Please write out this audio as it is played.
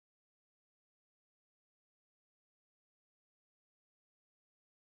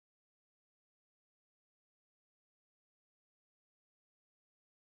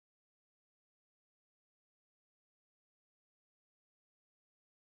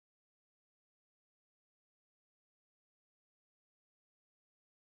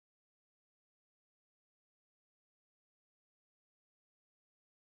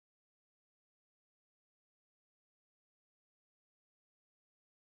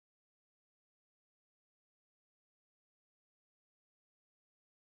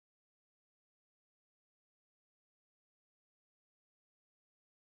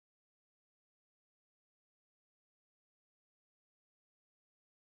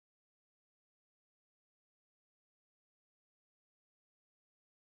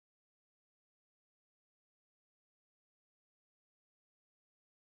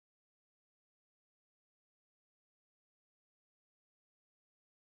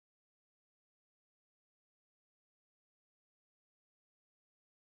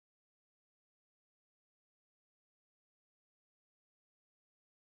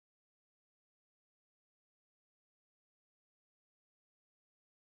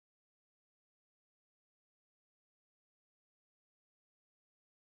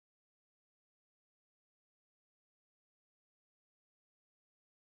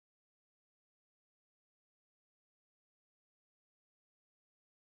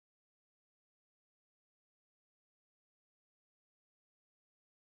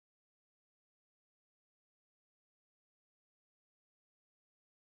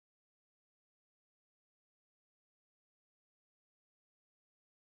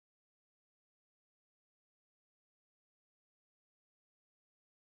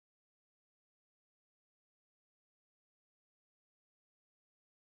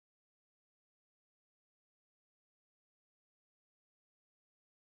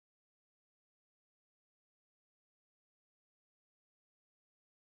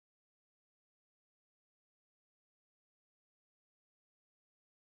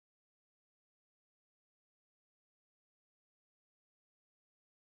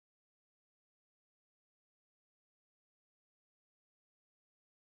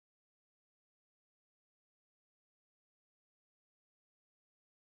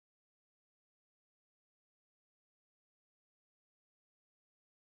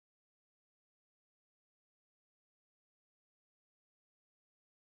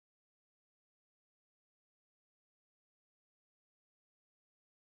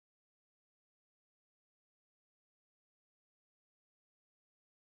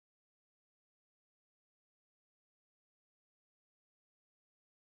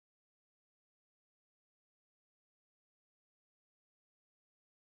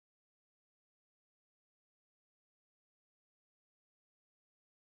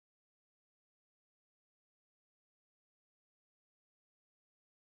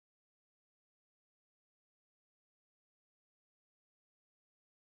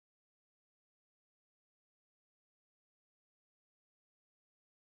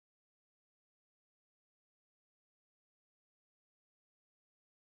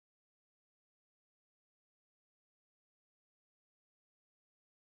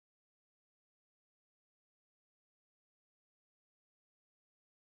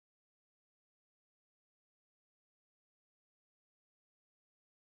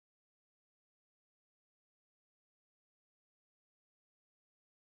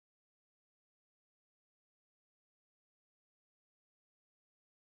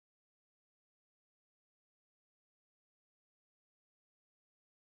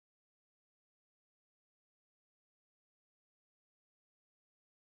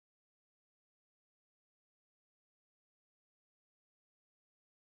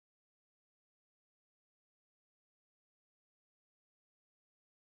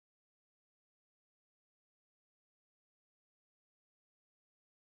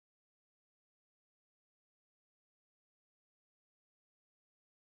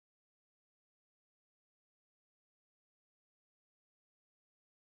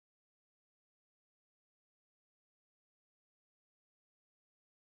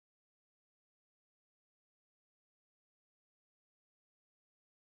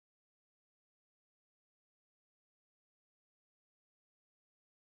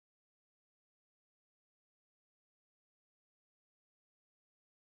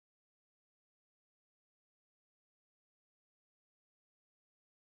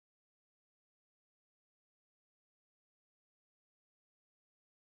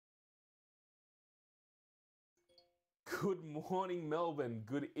Good morning, Melbourne.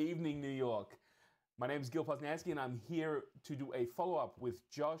 Good evening, New York. My name is Gil and I'm here to do a follow-up with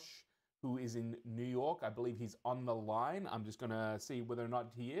Josh, who is in New York. I believe he's on the line. I'm just going to see whether or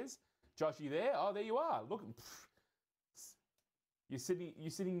not he is. Josh, you there? Oh, there you are. Look, you're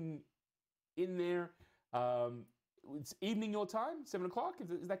sitting in there. It's evening your time, 7 o'clock.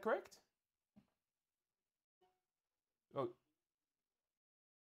 Is that correct? Oh,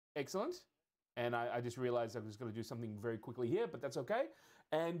 excellent. And I just realized I was going to do something very quickly here, but that's okay.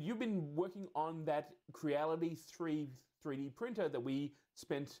 And you've been working on that Creality 3D printer that we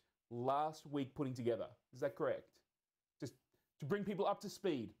spent last week putting together. Is that correct? Just to bring people up to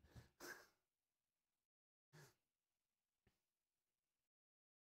speed.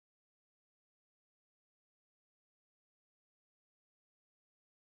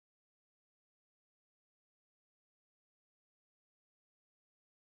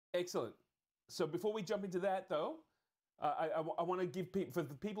 Excellent. So before we jump into that, though, I want to give people, for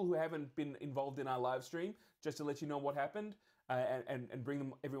the people who haven't been involved in our live stream, just to let you know what happened and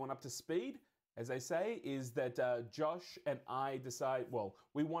bring everyone up to speed, as I say, is that Josh and I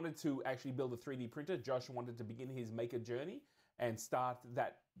we wanted to actually build a 3D printer. Josh wanted to begin his maker journey and start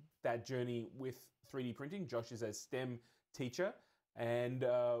that journey with 3D printing. Josh is a STEM teacher, and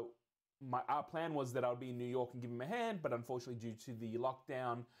our plan was that I would be in New York and give him a hand, but unfortunately due to the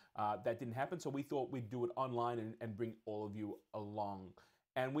lockdown, that didn't happen. So we thought we'd do it online and bring all of you along.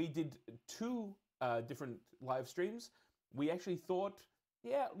 And we did two different live streams. We actually thought,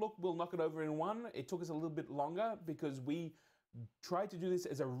 yeah, look, we'll knock it over in one. It took us a little bit longer because we tried to do this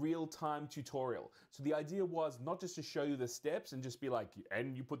as a real-time tutorial. So the idea was not just to show you the steps and just be like,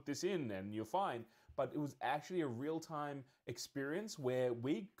 and you put this in and you're fine, but it was actually a real-time experience where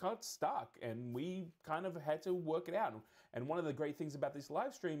we got stuck and we kind of had to work it out. And one of the great things about this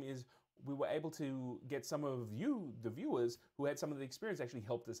live stream is we were able to get some of you, the viewers, who had some of the experience actually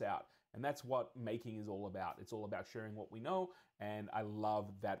helped us out. And that's what making is all about. It's all about sharing what we know, and I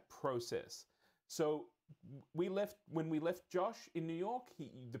love that process. So when we left Josh in New York,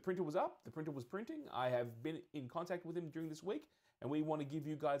 the printer was up, the printer was printing. I have been in contact with him during this week, and we want to give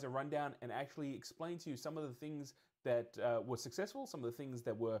you guys a rundown and actually explain to you some of the things that were successful, some of the things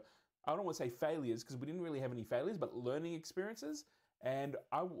that were, I don't want to say failures, because we didn't really have any failures, but learning experiences. And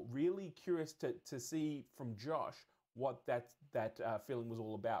I'm really curious to see from Josh what that feeling was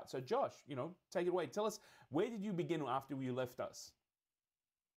all about. So Josh, take it away. Tell us, where did you begin after you left us?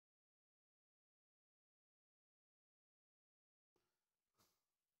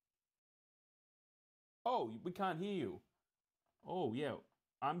 Oh, we can't hear you. Oh, yeah.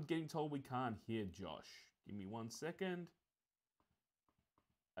 I'm getting told we can't hear Josh. Give me 1 second.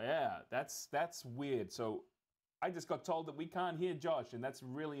 Yeah, that's weird. So I just got told that we can't hear Josh, and that's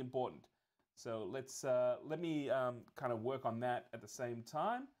really important. So let me kind of work on that at the same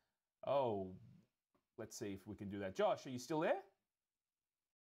time. Oh, let's see if we can do that. Josh, are you still there?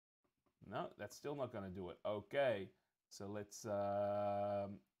 No, that's still not going to do it. Okay, so let's.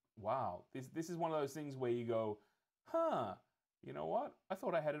 Wow, this is one of those things where you go, huh? You know what? I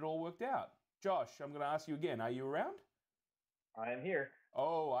thought I had it all worked out. Josh, I'm going to ask you again. Are you around? I am here.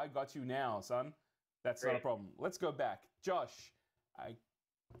 Oh, I got you now, son. That's Great. not a problem. Let's go back. Josh, a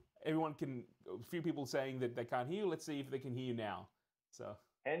few people saying that they can't hear you. Let's see if they can hear you now. So.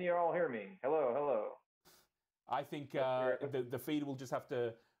 And you all hear me. Hello, hello. I think the feed will just have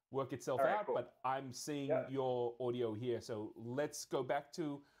to work itself out, cool. But I'm seeing your audio here. So let's go back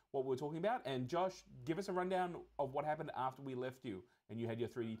to what we were talking about. And Josh, give us a rundown of what happened after we left you and you had your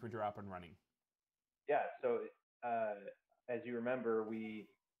 3D printer up and running. Yeah, so as you remember, we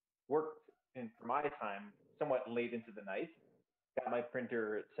worked for my time somewhat late into the night. Got my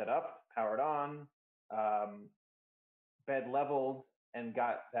printer set up, powered on, bed leveled, and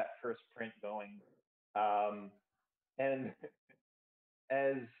got that first print going. And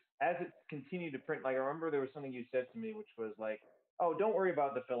as it continued to print, like I remember there was something you said to me, which was like, "Oh, don't worry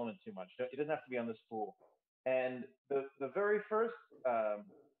about the filament too much. It doesn't have to be on the spool." And the very first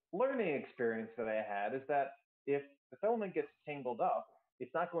learning experience that I had is that if the filament gets tangled up,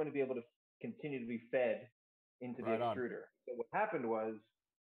 it's not going to be able to continue to be fed into the extruder. So what happened was,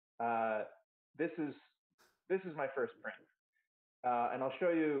 this is my first print. And I'll show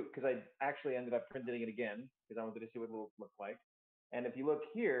you, because I actually ended up printing it again because I wanted to see what it will look like. And if you look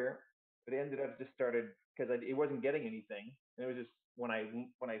here, it ended up just started because it wasn't getting anything. And it was just when I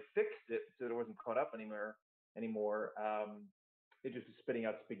fixed it so that it wasn't caught up anymore, it just was spitting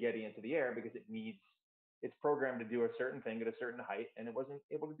out spaghetti into the air because it's programmed to do a certain thing at a certain height, and it wasn't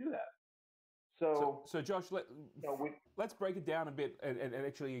able to do that. So Josh, we let's break it down a bit and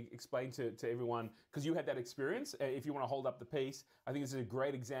actually explain to everyone, because you had that experience. If you want to hold up the piece, I think this is a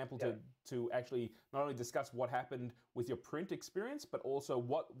great example to actually not only discuss what happened with your print experience, but also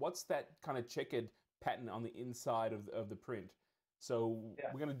what's that kind of checkered pattern on the inside of the print. So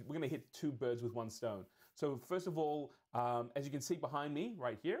we're gonna hit two birds with one stone. So first of all, as you can see behind me,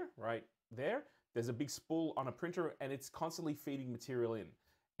 right here, right there, there's a big spool on a printer, and it's constantly feeding material in.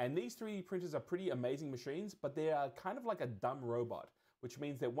 And these 3D printers are pretty amazing machines, but they are kind of like a dumb robot, which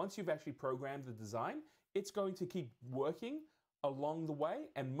means that once you've actually programmed the design, it's going to keep working along the way.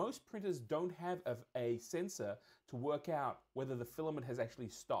 And most printers don't have a sensor to work out whether the filament has actually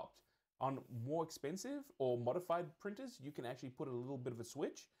stopped. On more expensive or modified printers, you can actually put a little bit of a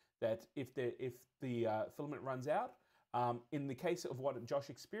switch that if the filament runs out, in the case of what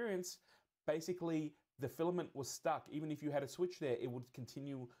Josh experienced, basically the filament was stuck. Even if you had a switch there, it would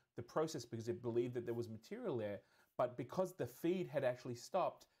continue the process because it believed that there was material there. But because the feed had actually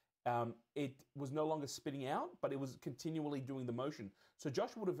stopped, it was no longer spitting out, but it was continually doing the motion. So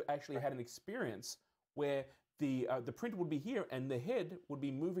Josh would have actually had an experience where the print would be here and the head would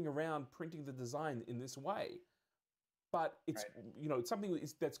be moving around printing the design in this way. But it's it's something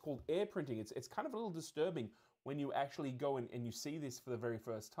that's called air printing. It's kind of a little disturbing when you actually go and you see this for the very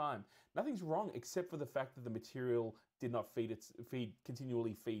first time. Nothing's wrong except for the fact that the material did not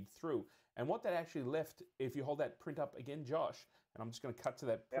continually feed through. And what that actually left, if you hold that print up again, Josh, and I'm just going to cut to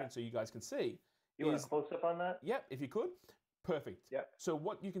that print so you guys can see. You want a close up on that? Yep, if you could. Perfect. Yep. So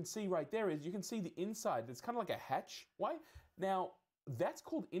what you can see right there is you can see the inside. It's kind of like a hatchway. Now, that's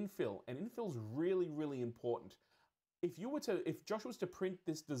called infill, and infill's really, really important. If Josh was to print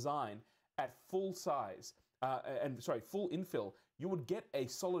this design at full size, full infill, you would get a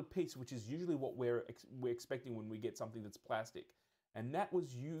solid piece, which is usually what we're expecting when we get something that's plastic. And that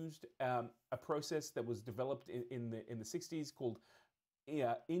was used, a process that was developed in the 60s called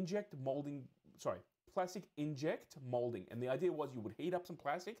plastic inject molding. And the idea was you would heat up some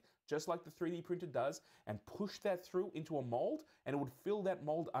plastic, just like the 3D printer does, and push that through into a mold, and it would fill that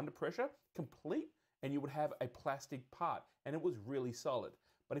mold under pressure, complete, and you would have a plastic part, and it was really solid.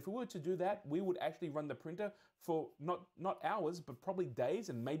 But if we were to do that, we would actually run the printer for not hours, but probably days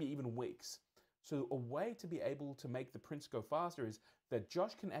and maybe even weeks. So a way to be able to make the prints go faster is that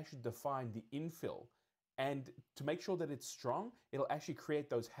Josh can actually define the infill, and to make sure that it's strong, it'll actually create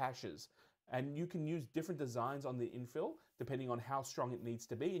those hashes. And you can use different designs on the infill depending on how strong it needs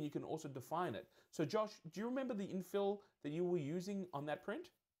to be, and you can also define it. So Josh, do you remember the infill that you were using on that print?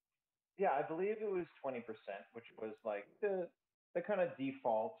 Yeah, I believe it was 20%, which was like the kind of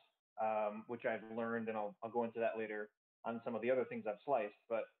default, which I've learned, and I'll go into that later on some of the other things I've sliced.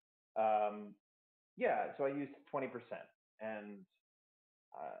 But so I used 20%. And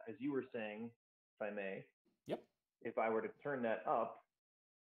as you were saying, if I may, if I were to turn that up,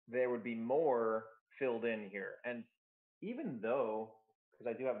 there would be more filled in here. And even though,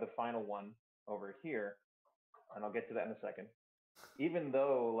 because I do have the final one over here, and I'll get to that in a second, even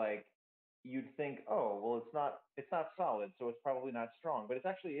though like you'd think, oh, well, it's not solid, so it's probably not strong, but it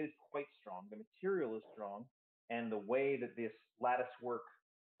actually is quite strong. The material is strong, and the way that this lattice work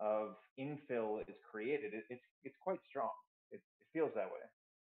of infill is created, it's quite strong. It feels that way.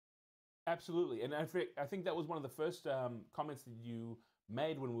 Absolutely, and I think that was one of the first comments that you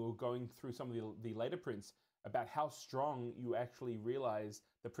made when we were going through some of the later prints about how strong you actually realized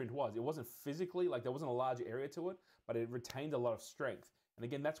the print was. It wasn't physically, like there wasn't a large area to it, but it retained a lot of strength. And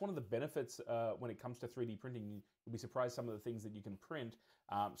again, that's one of the benefits when it comes to 3D printing. You'll be surprised some of the things that you can print.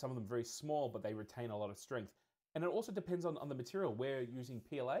 Some of them very small, but they retain a lot of strength. And it also depends on the material. We're using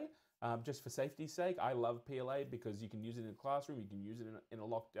PLA just for safety's sake. I love PLA because you can use it in a classroom, you can use it in a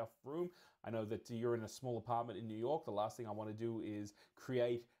locked off room. I know that you're in a small apartment in New York. The last thing I want to do is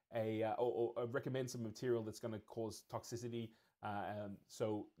create or recommend some material that's going to cause toxicity.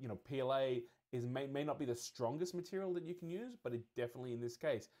 So PLA may not be the strongest material that you can use, but it definitely, in this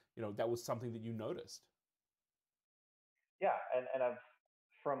case, that was something that you noticed. Yeah, and I've,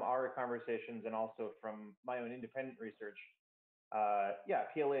 from our conversations and also from my own independent research,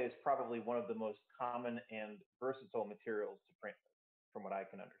 PLA is probably one of the most common and versatile materials to print with, from what I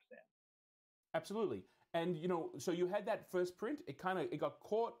can understand. Absolutely. And so you had that first print, it got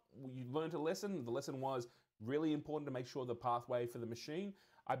caught, you learned a lesson. The lesson was really important to make sure the pathway for the machine.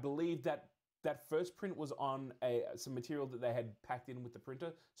 I believe that first print was on some material that they had packed in with the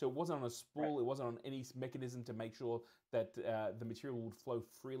printer. So it wasn't on a spool, It wasn't on any mechanism to make sure that the material would flow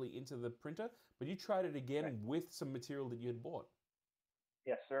freely into the printer. But you tried it again with some material that you had bought.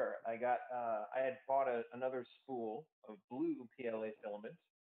 Yes, sir. I had bought another spool of blue PLA filament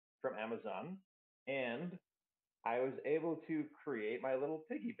from Amazon, and I was able to create my little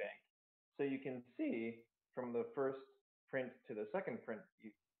piggy bank. So you can see from the first print to the second print,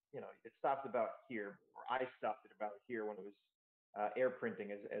 you know, it stopped about here, or I stopped it about here when it was air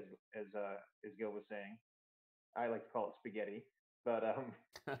printing, as Gil was saying. I like to call it spaghetti, but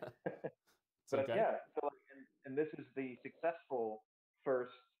It's but okay. yeah. So and this is the successful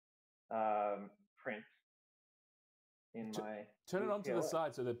first print in T my Turn it onto the APLA.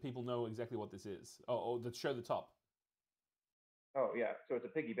 side so that people know exactly what this is. Or show the top. Oh yeah, so it's a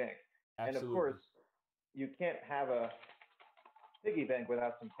piggy bank, and of Absolutely. course you can't have a piggy bank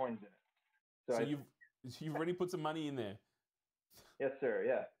without some coins in it. So So I, you've already put some money in there. yes sir,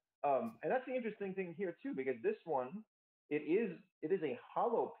 yeah. And that's the interesting thing here too, because this one, it is a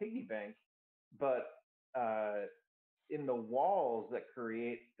hollow piggy bank, but uh, in the walls that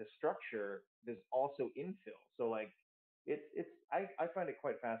create the structure, there's also infill. So like I find it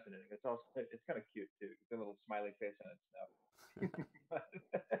quite fascinating. It's kind of cute too. It's a little smiley face on its snout.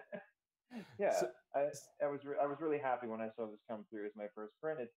 Yeah, So, I was really happy when I saw this come through as my first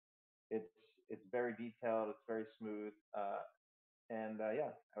print. It's it's very detailed. It's very smooth. And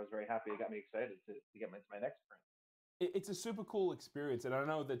yeah, I was very happy. It got me excited to get into my next print. it's a super cool experience, and I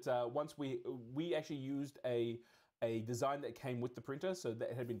know that once we actually used a design that came with the printer, so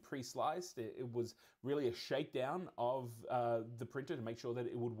that had been pre-sliced. It was really a shakedown of the printer to make sure that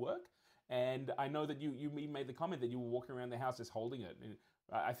it would work. And I know that you made the comment that you were walking around the house just holding it. And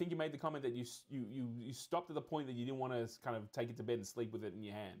I think you made the comment that you stopped at the point that you didn't want to kind of take it to bed and sleep with it in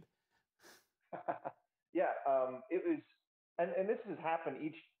your hand. Yeah, it was, and this has happened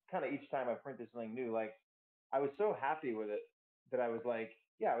each time I printed something new. Like I was so happy with it that I was like,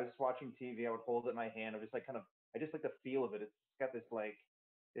 yeah, I was just watching TV. I would hold it in my hand. I was just like kind of, I just like the feel of it. It's got this like,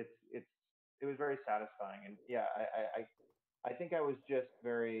 it's it was very satisfying. And yeah, I think I was just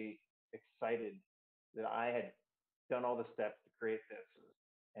very excited that I had done all the steps to create this,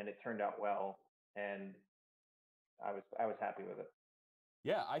 and it turned out well, and I was happy with it.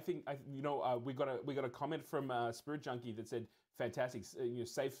 Yeah, I think we got a comment from Spirit Junkie that said fantastic.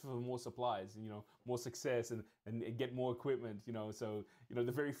 Save for more supplies, more success, and get more equipment. So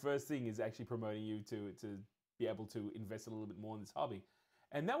the very first thing is actually promoting you to be able to invest a little bit more in this hobby,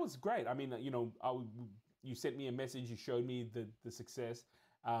 and that was great. I mean, you sent me a message, you showed me the success,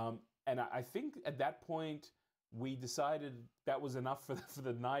 and I think at that point we decided that was enough for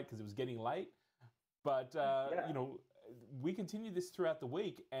the night because it was getting late. But Yeah, we continue this throughout the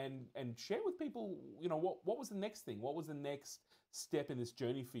week and share with people. What was the next thing? What was the next step in this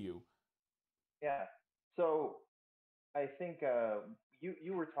journey for you? yeah. So I think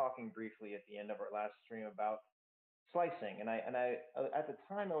you were talking briefly at the end of our last stream about slicing, and I at the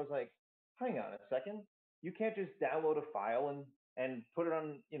time I was like, hang on a second, you can't just download a file and put it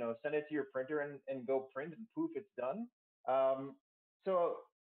on, send it to your printer and go print and poof, it's done. Um, so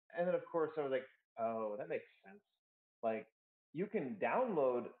and then of course I was like, oh, that makes sense. Like you can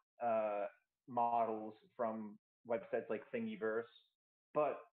download uh, models from websites like Thingiverse,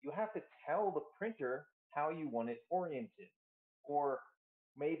 but you have to tell the printer how you want it oriented, or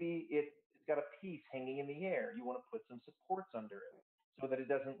maybe it's got a piece hanging in the air. You want to put some supports under it so that it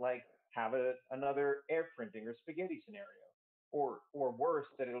doesn't like have another air printing or spaghetti scenario, or worse,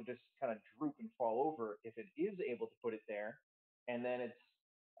 that it'll just kind of droop and fall over if it is able to put it there, and then it's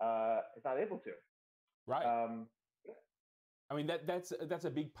not able to. Right. Um, I mean that's a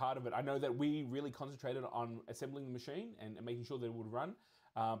big part of it. I know that we really concentrated on assembling the machine and making sure that it would run.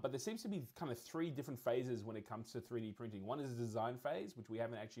 But there seems to be kind of three different phases when it comes to 3D printing. One is a design phase, which we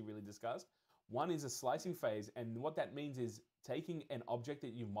haven't actually really discussed. One is a slicing phase, and what that means is taking an object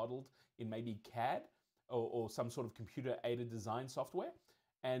that you've modeled in maybe CAD or some sort of computer aided design software,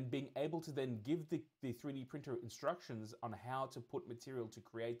 and being able to then give the 3D printer instructions on how to put material to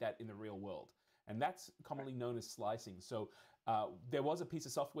create that in the real world. And that's commonly known as slicing. So there was a piece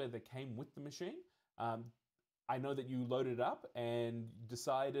of software that came with the machine. Um, I know that you loaded it up and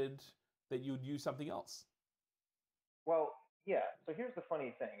decided that you'd use something else. well, yeah. So here's the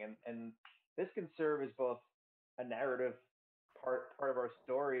funny thing, and this can serve as both a narrative part of our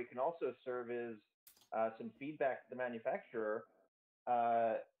story. It can also serve as some feedback to the manufacturer.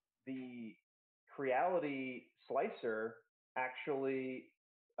 Uh, the Creality slicer actually,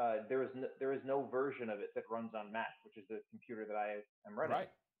 there is no version of it that runs on Mac, which is the computer that I am running. Right.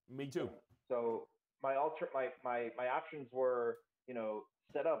 Me So, too. so my options were,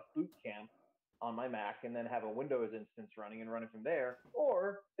 set up Boot Camp on my Mac and then have a Windows instance running and run it from there,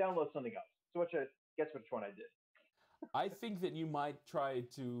 or download something else. So guess which one I did. I think that you might try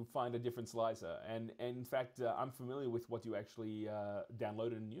to find a different slicer. And in fact, I'm familiar with what you actually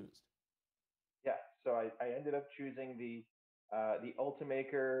downloaded and used. Yeah, so I ended up choosing the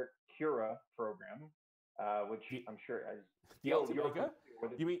Ultimaker Cura program, which The I'm sure as the you're Ultimaker? familiar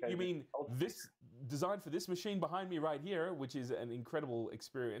with it You because it's mean this Ultimaker. designed for this machine behind me right here, which is an incredible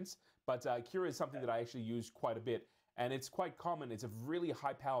experience. But Cura is something that I actually use quite a bit, and it's quite common. It's a really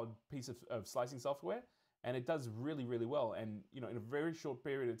high-powered piece of slicing software, and it does really, really well. And in a very short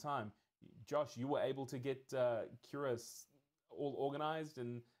period of time, Josh, you were able to get Cura all organized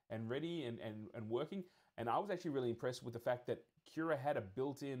and ready and working. And I was actually really impressed with the fact that Cura had a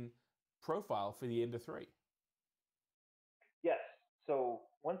built-in profile for the Ender 3. Yes. So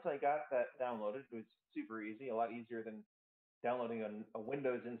once I got that downloaded, it was super easy, a lot easier than downloading a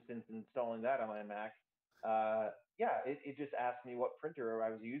Windows instance and installing that on my Mac. Yeah, it just asked me what printer I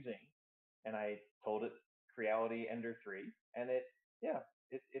was using, and I told it Creality Ender 3, and yeah,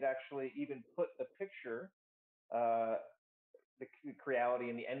 it actually even put the picture, uh, the Creality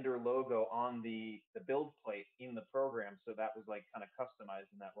and the Ender logo on the build plate in the program, so that was like kind of customized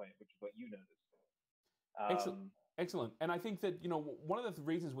in that way, which is what you noticed. Excellent. Um, Excellent. And I think that, one of the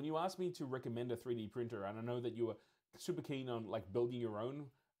reasons when you asked me to recommend a 3D printer, and I know that you were super keen on like building your own,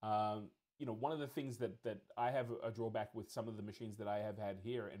 one of the things that I have a drawback with some of the machines that I have had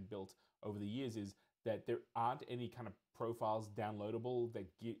here and built over the years is that there aren't any kind of profiles downloadable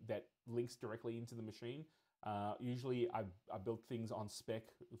that links directly into the machine. Usually I build things on spec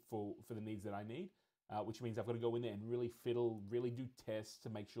for the needs that I need, which means I've got to go in there and really fiddle, really do tests to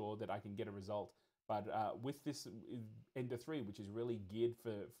make sure that I can get a result. But with this Ender 3, which is really geared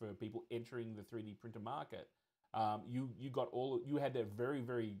for people entering the 3D printer market, you had a very,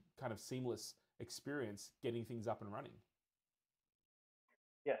 very kind of seamless experience getting things up and running.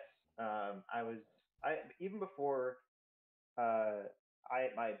 yes, I even before uh,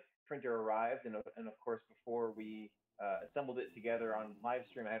 my printer arrived, and of course before we assembled it together on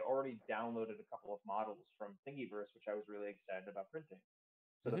Livestream, I had already downloaded a couple of models from Thingiverse, which I was really excited about printing.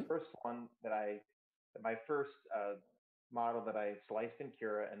 So the Mm-hmm. first one my first model that I sliced in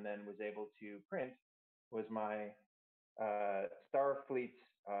Cura and then was able to print was my Starfleet,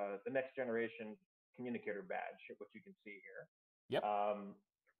 the next generation communicator badge, which you can see here. Yep. Um,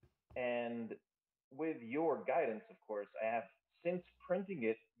 and with your guidance, of course, I have since printing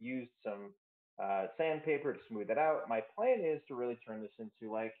it used some sandpaper to smooth it out. My plan is to really turn this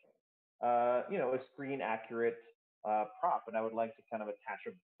into like a screen accurate prop, and I would like to kind of attach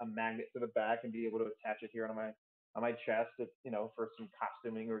a magnet to the back and be able to attach it here on my chest, if, for some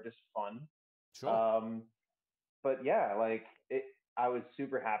costuming or just fun. Sure. Um, but yeah, like I was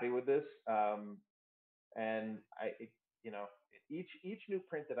super happy with this, and each new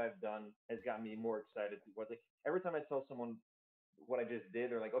print that I've done has gotten me more excited. Like every time I tell someone what I just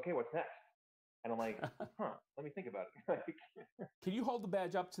did, they're like, "Okay, what's next?" And I'm like, "Huh, let me think about it." Can you hold the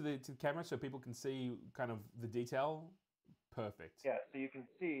badge up to the camera so people can see kind of the detail? Perfect. Yeah, so you can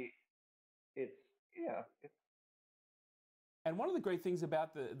see it's yeah, it's And one of the great things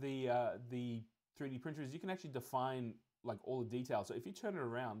about the 3D printer is you can actually define like all the details. So if you turn it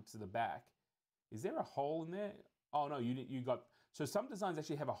around to the back, is there a hole in there? Oh no, you got so some designs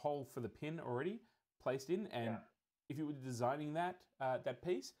actually have a hole for the pin already placed in, and yeah, if you were designing that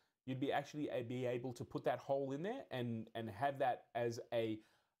piece, you'd be actually be able to put that hole in there and have that as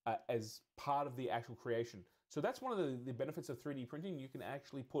part of the actual creation. So that's one of the benefits of 3D printing. You can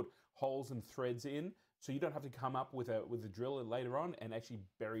actually put holes and threads in, so you don't have to come up with a drill later on and actually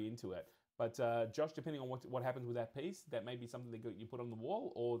bury into it. But Josh, depending on what happens with that piece, that may be something that you put on the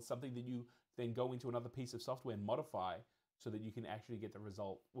wall, or something that you then go into another piece of software and modify so that you can actually get the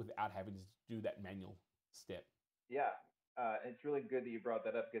result without having to do that manual step. yeah. It's really good that you brought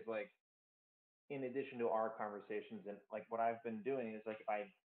that up because, like, in addition to our conversations and like what I've been doing is like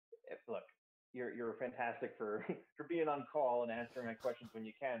if look, you're fantastic for for being on call and answering my questions when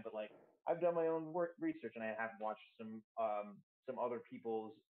you can, but like I've done my own work research and I have watched some other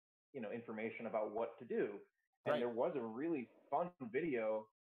people's information about what to do, and Great. there was a really fun video.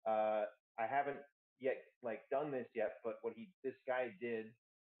 I haven't yet like done this yet, but what he this guy did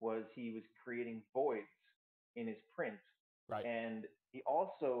was he was creating voids in his print, Right. and he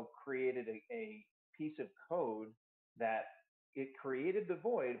also created a piece of code that it created the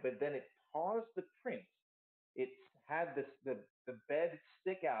void, but then it paused the print. It had the bed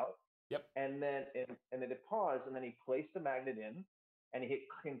stick out, Yep. and then it paused, and then he placed the magnet in, and he hit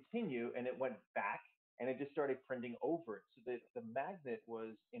continue, and it went back, and it just started printing over it. So the magnet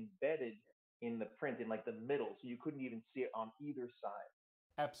was embedded in the print in like the middle, so you couldn't even see it on either side.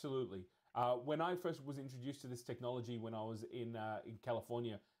 Absolutely. When I first was introduced to this technology when I was in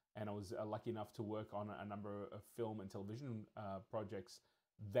California, and I was lucky enough to work on a number of film and television projects,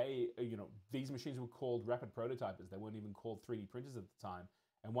 these machines were called rapid prototypers. They weren't even called 3D printers at the time.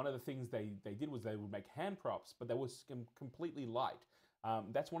 And one of the things they did was they would make hand props, but they were completely light.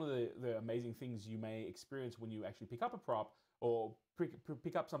 That's one of the amazing things you may experience when you actually pick up a prop or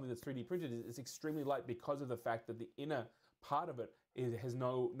pick up something that's 3D printed. It's extremely light because of the fact that the inner part of it has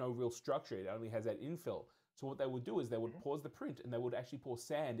no real structure. It only has that infill. So what they would do is they would pause the print and they would actually pour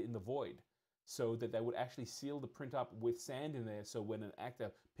sand in the void, so that they would actually seal the print up with sand in there. So when an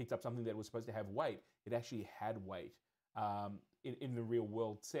actor picked up something that was supposed to have weight, it actually had weight in the real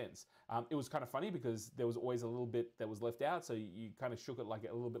world sense. It was kind of funny because there was always a little bit that was left out, so you kind of shook it like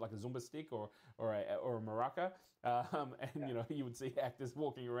a little bit like a Zumba stick or a maraca, and you would see actors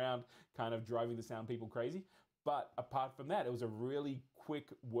walking around kind of driving the sound people crazy. But apart from that, it was a really quick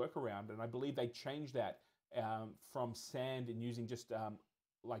workaround, and I believe they changed that from sand and using just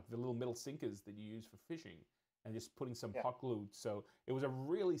like the little metal sinkers that you use for fishing and just putting some hot glue. So it was a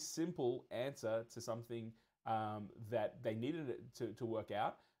really simple answer to something that they needed it to work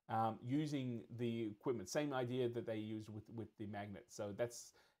out using the equipment. Same idea that they used with the magnet. So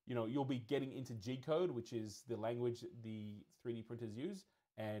that's, you'll be getting into G code, which is the language the 3D printers use,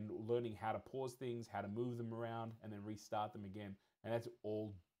 and learning how to pause things, how to move them around, and then restart them again. And that's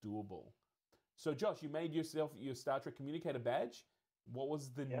all doable. So Josh, you made yourself your Star Trek communicator badge. What was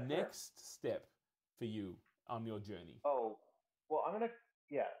the next step for you on your journey? Oh, well,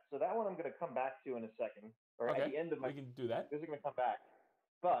 so that one I'm going to come back to in a second, or at the end of we can do that. This is going to come back.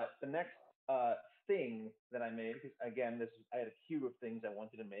 But the next thing that I made, because again, I had a queue of things I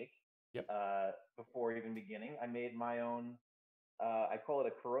wanted to make before even beginning. I made my own, I call it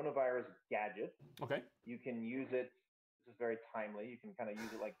a coronavirus gadget. Okay. You can use it, this is very timely, you can kind of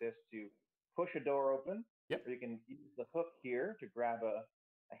use it like this to push a door open. Yep. Or you can use the hook here to grab a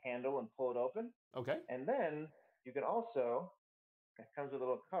handle and pull it open. Okay. And then you can also, it comes with a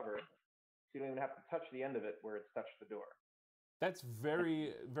little cover, so you don't even have to touch the end of it where it's touched the door. That's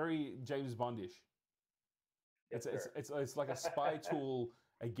very, very James Bondish. Yes, it's like a spy tool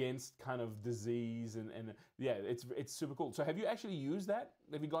against kind of disease and yeah, it's super cool. So have you actually used that?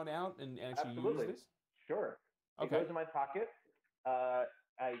 Have you gone out and actually used this? Sure. Okay. It goes in my pocket.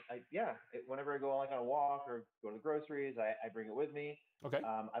 Whenever I go on a walk or go to the groceries, I bring it with me. Okay.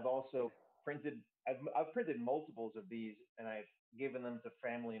 I've also printed. I've printed multiples of these, and I've given them to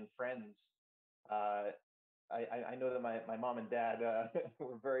family and friends. I know that my mom and dad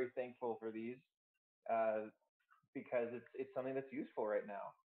were very thankful for these because it's something that's useful right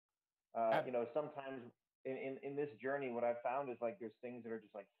now. Sometimes in this journey, what I've found is like there's things that are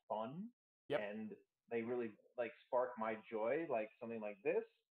just like fun, and they really like spark my joy, like something like this.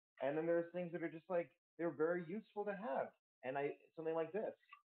 And then there's things that are just like they're very useful to have, and something like this.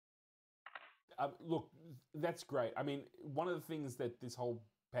 Look, that's great. I mean, one of the things that this whole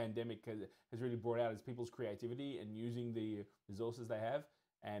pandemic has really brought out is people's creativity and using the resources they have.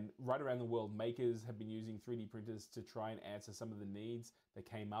 And right around the world, makers have been using 3D printers to try and answer some of the needs that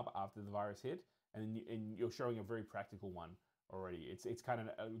came up after the virus hit. And you're showing a very practical one already. It's kind of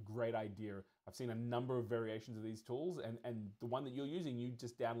a great idea. I've seen a number of variations of these tools, and the one that you're using, you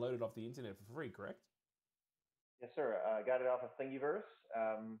just downloaded off the internet for free, correct? Yes, sir. I got it off of Thingiverse.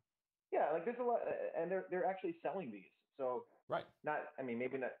 Like there's a lot, and they're actually selling these. So right.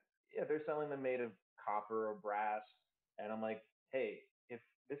 Maybe not. Yeah, they're selling them made of copper or brass, and I'm like, hey, if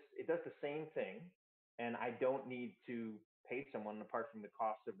it does the same thing, and I don't need to pay someone apart from the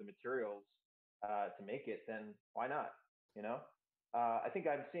cost of the materials to make it, then why not? I think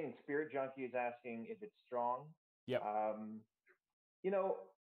I'm seeing Spirit Junkie is asking if it's strong. Yeah.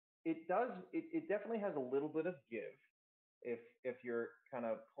 It does. It definitely has a little bit of give. If you're kind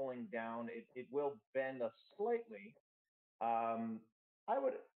of pulling down, it will bend slightly. I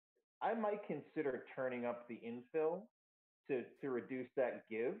might consider turning up the infill to reduce that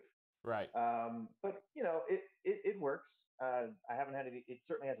give. Right. But it works. I haven't had it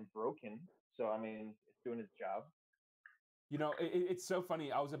certainly hasn't broken. So it's doing its job. It's so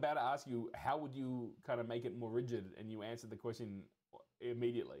funny. I was about to ask you, how would you kind of make it more rigid? And you answered the question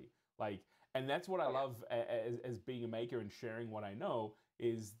immediately. And that's what I love as being a maker and sharing what I know,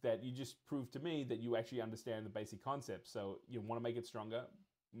 is that you just prove to me that you actually understand the basic concept. So you want to make it stronger,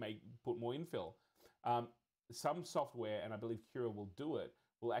 put more infill. Some software, and I believe Cura will do it,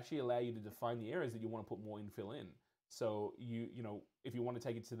 will actually allow you to define the areas that you want to put more infill in. So if you want to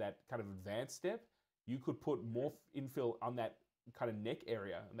take it to that kind of advanced step, you could put more infill on that kind of neck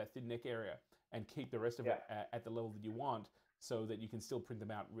area, and that thin neck area, and keep the rest of it at the level that you want, so that you can still print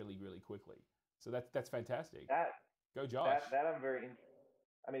them out really, really quickly. So that's fantastic. Go Josh. That I'm very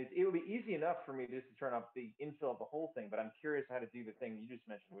I mean, it would be easy enough for me just to turn up the infill of the whole thing, but I'm curious how to do the thing you just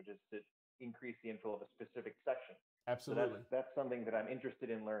mentioned, which is to increase the infill of a specific section. So Absolutely. that's something that I'm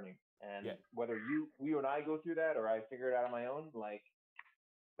interested in learning. And Yeah. whether you and I go through that or I figure it out on my own, like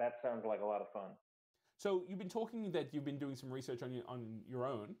that sounds like a lot of fun. So you've been talking that you've been doing some research on your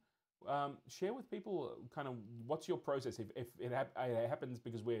own. Share with people kind of what's your process if it happens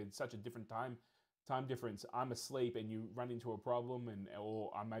because we're in such a different time difference. I'm asleep and you run into a problem, and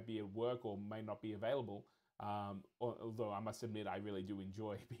or I might be at work or may not be available. Although I must admit, I really do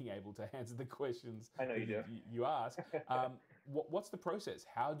enjoy being able to answer the questions I know that you do. you ask. What's the process?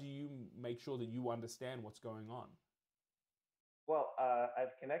 How do you make sure that you understand what's going on? Well,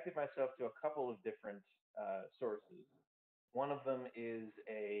 I've connected myself to a couple of different sources. One of them is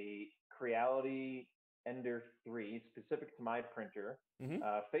a Creality Ender 3 specific to my printer Hmm.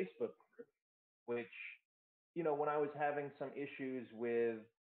 Facebook group, which, when I was having some issues with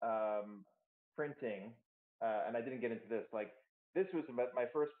um, printing, and I didn't get into this, like, this was my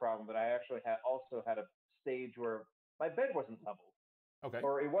first problem, but I actually also had a stage where my bed wasn't leveled, Okay.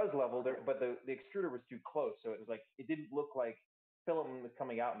 or it was leveled, but the extruder was too close. So it was like, it didn't look like filament was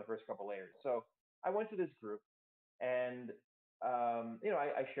coming out in the first couple layers. So I went to this group and,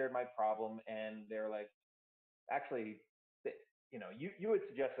 I shared my problem and they're like, actually, you had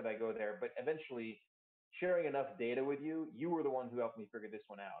suggested I go there, but eventually sharing enough data with you, you were the one who helped me figure this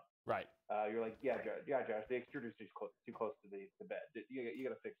one out. Right. You're like, yeah, Josh, the extruder's too close to the bed. You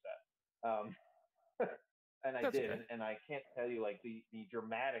got to fix that. And I That's did, okay. and I can't tell you like the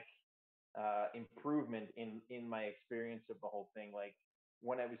dramatic improvement in my experience of the whole thing. Like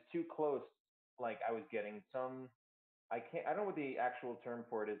when I was too close, like I was getting some. I don't know what the actual term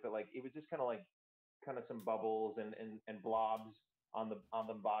for it is, but like it was just kind of some bubbles and blobs on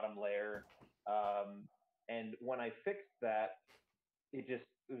the bottom layer. Um, and when I fixed that, it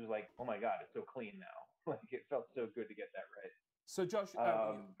was like, oh my god, it's so clean now. Like it felt so good to get that So Josh,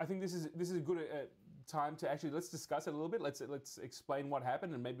 right. I think this is a good time to actually let's discuss it a little bit. Let's explain what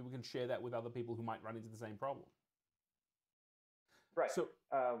happened, and maybe we can share that with other people who might run into the same problem. Right. So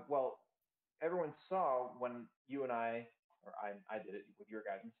Well, everyone saw when you and I did it with your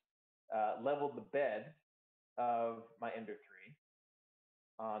guidance, leveled the bed of my Ender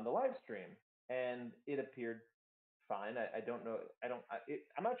 3 on the live stream, and it appeared fine. I don't know.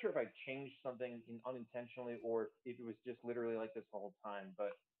 I'm not sure if I changed something unintentionally or if it was just literally like this the whole time.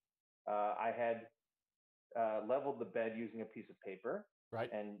 But I had leveled the bed using a piece of paper, right,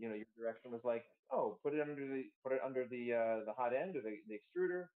 and your direction was like, oh, put it under the hot end or the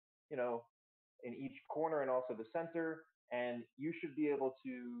extruder, you know, in each corner and also the center, and you should be able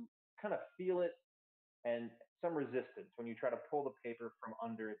to kind of feel it and some resistance when you try to pull the paper from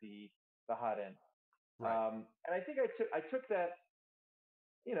under the hot end. right. And I think I took that,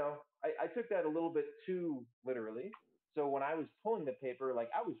 I took that a little bit too literally. So when I was pulling the paper, like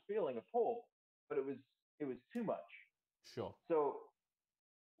I was feeling a pull, but it was too much. Sure. So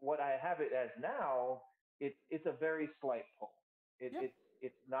what I have it as now, it's a very slight pull. It, Yeah. it's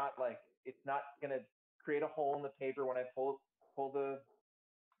it's not like it's not gonna create a hole in the paper when I pull the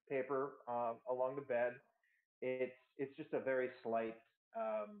paper along the bed. It's just a very slight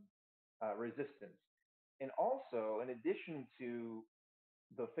resistance. And also, in addition to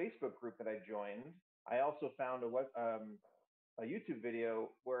the Facebook group that I joined, I also found a YouTube video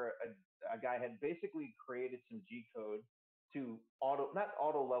where a guy had basically created some G code to not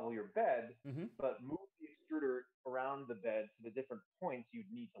auto level your bed, Mm-hmm. but move the extruder around the bed to the different points you'd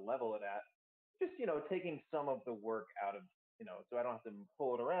need to level it at. Just taking some of the work out of so I don't have to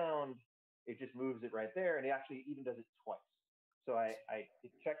pull it around. It just moves it right there, and it actually even does it twice. So it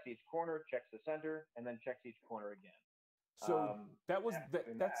checks each corner, checks the center, and then checks each corner again. So that was After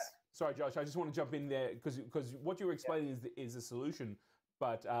doing that, that's sorry, Josh. I just want to jump in there because what you were yeah, explaining is the solution,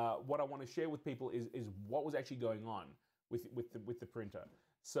 but what I want to share with people is what was actually going on with the printer.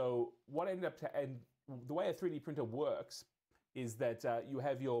 So what ended up and the way a 3D printer works is that you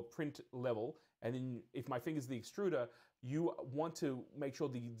have your print level, and then if my finger's the extruder, you want to make sure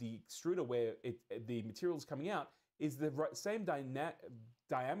the extruder where the material is coming out is the same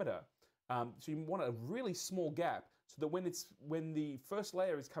diameter. So you want a really small gap so that when the first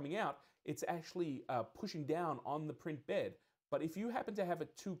layer is coming out, it's actually pushing down on the print bed. But if you happen to have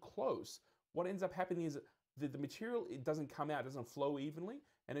it too close, what ends up happening is the material, it doesn't come out, it doesn't flow evenly,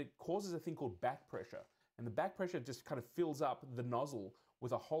 and it causes a thing called back pressure. And the back pressure just kind of fills up the nozzle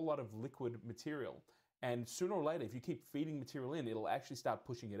with a whole lot of liquid material. And sooner or later, if you keep feeding material in, it'll actually start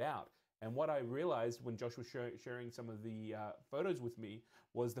pushing it out. And what I realized when Josh was sharing some of the photos with me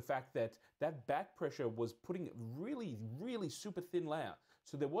was the fact that that back pressure was putting really, really super thin layer.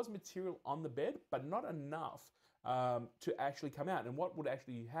 So there was material on the bed, but not enough to actually come out. And what would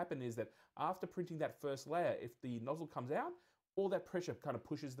actually happen is that after printing that first layer, if the nozzle comes out, all that pressure kind of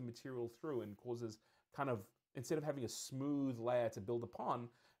pushes the material through and causes kind of, instead of having a smooth layer to build upon,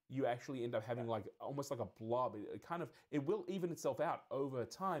 you actually end up having like almost like a blob. It will even itself out over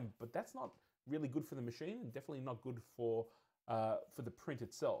time, but that's not really good for the machine and definitely not good for the print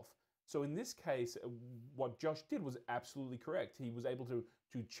itself. So in this case, what Josh did was absolutely correct. He was able to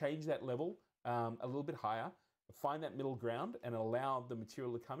change that level a little bit higher, find that middle ground, and allow the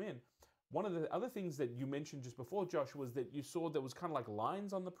material to come in. One of the other things that you mentioned just before, Josh, was that you saw there was kind of like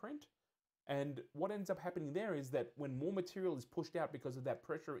lines on the print. And what ends up happening there is that when more material is pushed out because of that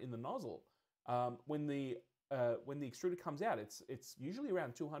pressure in the nozzle, when the extruder comes out, it's usually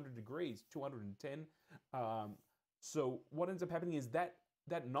around 200 degrees, 210. So what ends up happening is that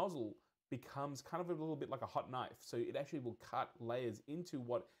nozzle becomes kind of a little bit like a hot knife. So it actually will cut layers into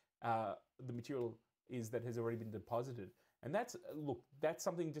what the material is that has already been deposited. And that's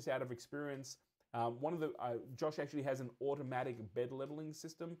something just out of experience. Josh actually has an automatic bed leveling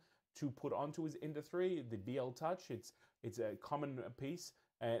system to put onto his Ender 3, the BL Touch. It's a common piece,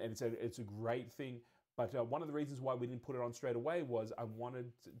 and it's a great thing. But one of the reasons why we didn't put it on straight away was I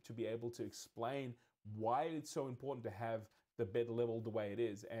wanted to be able to explain why it's so important to have the bed leveled the way it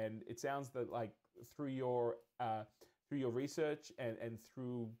is. And it sounds that like through your research and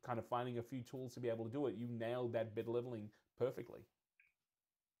through kind of finding a few tools to be able to do it, you nailed that bed leveling perfectly.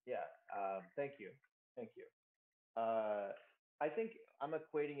 Yeah, thank you. I think I'm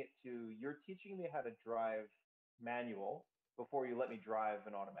equating it to you're teaching me how to drive manual before you let me drive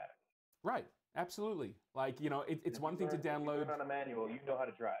an automatic. Right, absolutely. Like, it's one thing to download. If you learn on a manual, you know how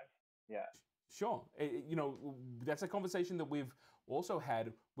to drive. Yeah. Sure. That's a conversation that we've also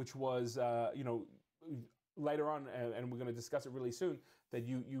had, which was, later on, and we're going to discuss it really soon, that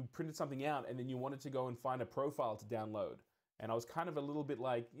you printed something out and then you wanted to go and find a profile to download. And I was kind of a little bit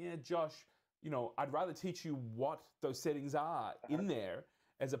like, yeah, Josh, I'd rather teach you what those settings are in there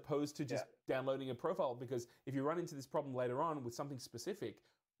as opposed to just downloading a profile. Because if you run into this problem later on with something specific,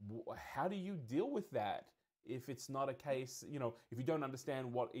 how do you deal with that if it's not a case, if you don't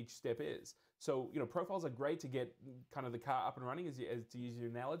understand what each step is? So, profiles are great to get kind of the car up and running, as to use your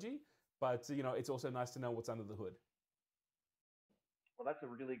analogy, but, it's also nice to know what's under the hood. Well, that's a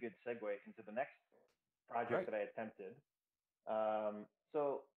really good segue into the next project Great. that I attempted.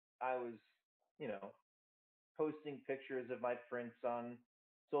 So I was, posting pictures of my prints on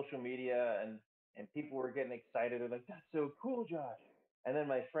social media, and people were getting excited. They're like, "That's so cool, Josh!" And then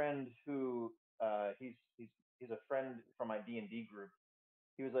my friend, who he's a friend from my D&D group,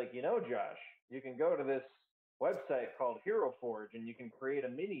 he was like, Josh, you can go to this website called Hero Forge, and you can create a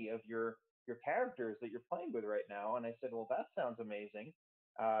mini of your characters that you're playing with right now. And I said, well, that sounds amazing.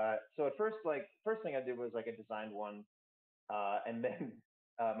 So at first, first thing I did was I designed one, and then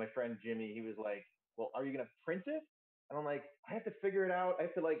my friend Jimmy, he was like, well, are you gonna print it? And I'm like, I have to figure it out. I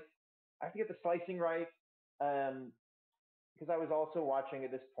have to get the slicing right. Because I was also watching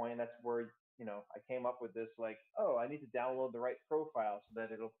at this point, that's where I came up with this, like, oh, I need to download the right profile so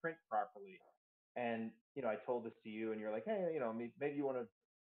that it'll print properly. And I told this to you, and you're like, hey, maybe you want to.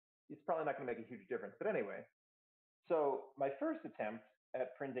 It's probably not going to make a huge difference, but anyway. So my first attempt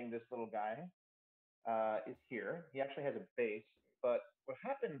at printing this little guy is here. He actually has a base, but what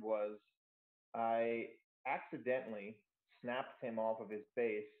happened was I accidentally snapped him off of his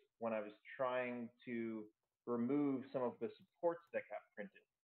base when I was trying to remove some of the supports that got printed.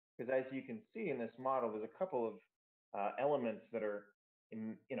 Because as you can see in this model, there's a couple of elements that are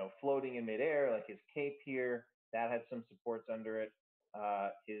floating in midair, like his cape here, that had some supports under it.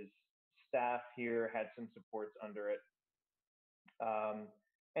 His staff here had some supports under it.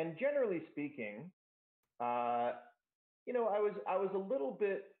 And generally speaking, I was a little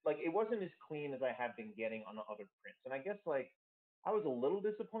bit like, it wasn't as clean as I have been getting on the other prints. And I guess I was a little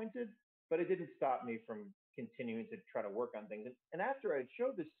disappointed, but it didn't stop me from continuing to try to work on things. And after I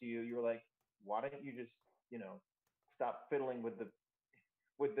showed this to you, you were like, why don't you just, stop fiddling with the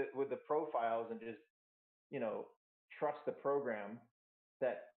profiles and just, trust the program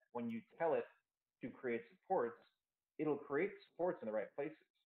that when you tell it to create supports, it'll create supports in the right places.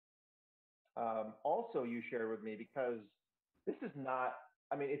 Also, you shared with me, because this is not,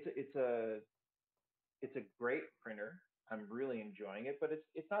 I mean, it's a great printer. I'm really enjoying it, but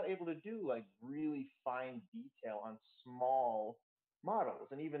it's not able to do really fine detail on small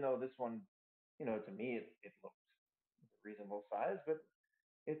models. And even though this one, to me, it looks a reasonable size, but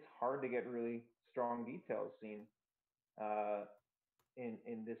it's hard to get really strong details seen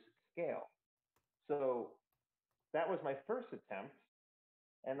in this scale. So that was my first attempt.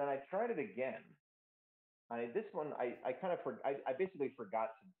 and then I tried it again. This one I kind of I basically forgot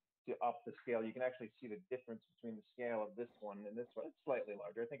to up the scale. You can actually see the difference between the scale of this one and this one. It's slightly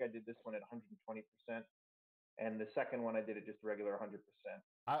larger. I think I did this one at 120%, and the second one I did it just regular 100%.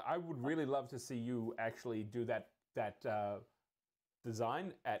 I would really love to see you actually do that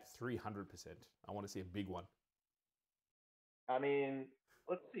design at 300%. I want to see a big one. I mean,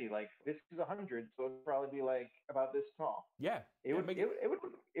 let's see. Like this is 100, so it'd probably be like about this tall. Yeah, it would look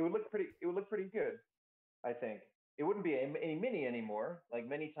pretty. It would look pretty good. I think it wouldn't be a mini anymore. Like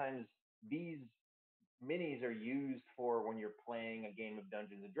many times, these minis are used for when you're playing a game of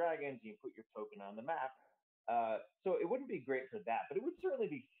Dungeons and Dragons. You put your token on the map. So it wouldn't be great for that, but it would certainly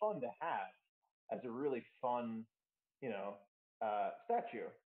be fun to have as a really fun, statue.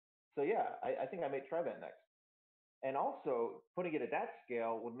 So yeah, I think I may try that next. And also, putting it at that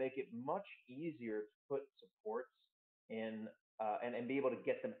scale would make it much easier to put supports in and be able to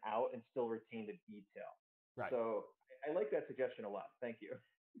get them out and still retain the detail. Right. So I like that suggestion a lot. Thank you.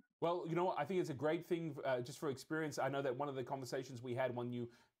 Well, you know what? I think it's a great thing just for experience. I know that one of the conversations we had when you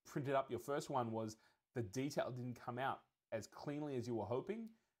printed up your first one was the detail didn't come out as cleanly as you were hoping.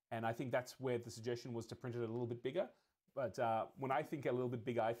 And I think that's where the suggestion was to print it a little bit bigger. But when I think a little bit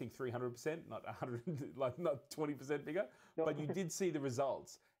bigger, I think 300%, not 100, like not 20% bigger. No. But you did see the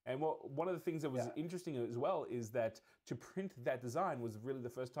results. And one of the things that was interesting as well is that to print that design was really the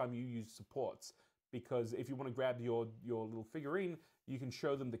first time you used supports. Because if you want to grab your little figurine, you can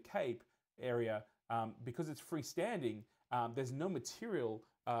show them the cape area. Because it's freestanding, there's no material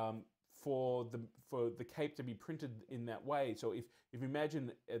for the cape to be printed in that way. So if you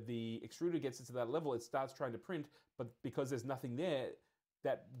imagine the extruder gets it to that level, it starts trying to print, but because there's nothing there,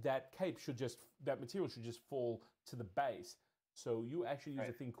 that material should just fall to the base. So you actually use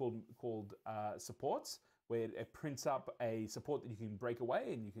a thing called supports, where it prints up a support that you can break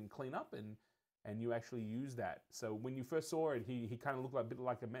away and you can clean up, and you actually use that. So when you first saw it, he kind of looked a bit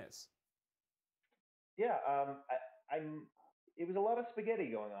like a mess. Yeah, it was a lot of spaghetti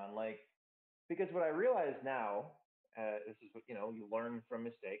going on, because what I realize now, this is what you learn from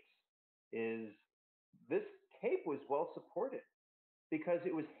mistakes, is this cape was well supported because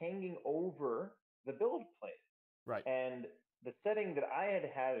it was hanging over the build plate. Right. And the setting that I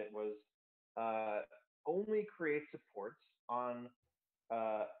had it was only create supports on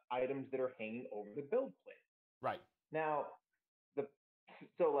items that are hanging over the build plate. Right. Now,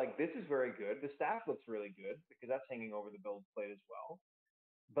 this is very good. The staff looks really good because that's hanging over the build plate as well.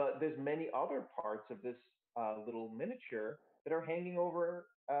 But there's many other parts of this little miniature that are hanging over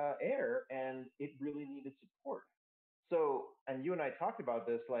air, and it really needed support. So, and you and I talked about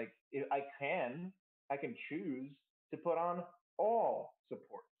this. I can choose to put on all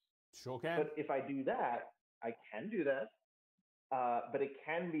supports. Sure can. But if I do that, I can do that. But it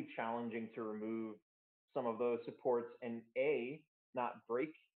can be challenging to remove some of those supports and not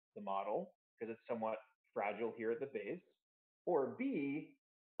break the model because it's somewhat fragile here at the base, or B,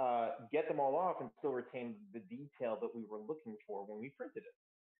 get them all off and still retain the detail that we were looking for when we printed it.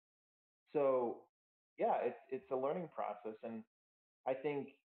 So yeah, it's a learning process. And I think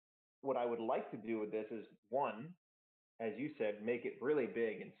what I would like to do with this is, one, as you said, make it really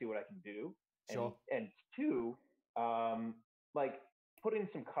big and see what I can do. Sure. And two, put in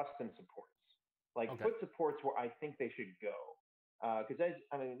some custom supports. Put supports where I think they should go. Because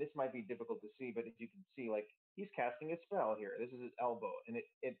this might be difficult to see, but as you can see, he's casting a spell here. This is his elbow, and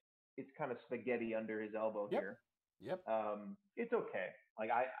it's kind of spaghetti under his elbow here. Yep. It's okay.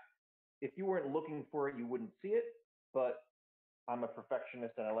 If you weren't looking for it, you wouldn't see it. But I'm a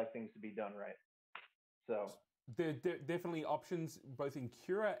perfectionist, and I like things to be done right. So there are definitely options both in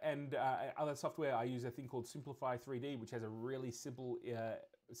Cura and other software. I use a thing called Simplify 3D, which has a really simple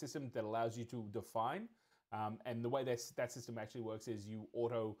system that allows you to define. And the way that system actually works is you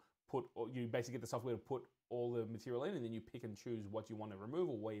basically get the software to put all the material in, and then you pick and choose what you want to remove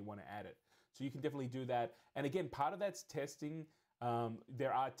or where you want to add it. So you can definitely do that. And again, part of that's testing.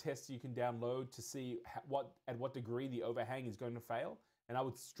 There are tests you can download to see at what degree the overhang is going to fail. And I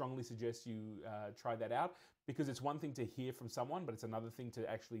would strongly suggest you try that out, because it's one thing to hear from someone, but it's another thing to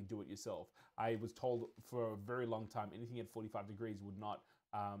actually do it yourself. I was told for a very long time anything at 45 degrees would not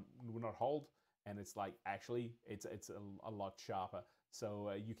hold. And it's actually it's a lot sharper.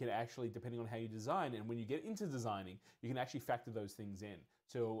 So you can actually, depending on how you design, and when you get into designing, you can actually factor those things in.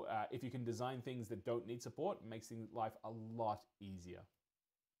 So if you can design things that don't need support, it makes life a lot easier.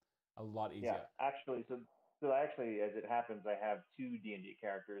 A lot easier. Yeah, actually, so actually, as it happens, I have two D&D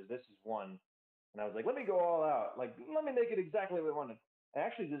characters. This is one, and I was like, let me go all out. Let me make it exactly what I wanted. I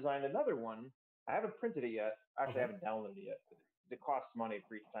actually designed another one. I haven't printed it yet. Actually, I haven't downloaded it yet. it costs money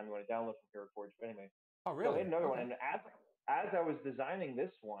for each time you want to download from Hero Forge. But anyway, Oh, so I really? made another one, Okay. and as I was designing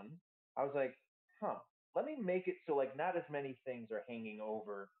this one, I was like, huh, let me make it so like not as many things are hanging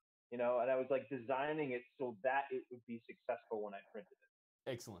over, you know. And I was like designing it so that it would be successful when I printed it.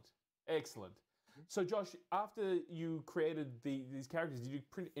 Excellent. Excellent. So, Josh, after you created these characters, did you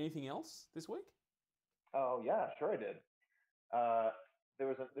print anything else this week? Oh yeah, sure I did.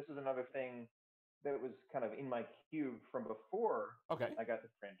 This is another thing that was kind of in my queue from before Okay. I got the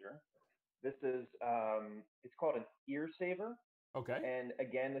printer. This is it's called an ear saver, Okay. and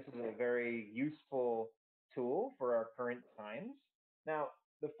again, this is a very useful tool for our current times. Now,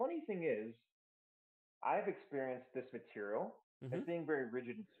 the funny thing is, I've experienced this material as Mm-hmm. being very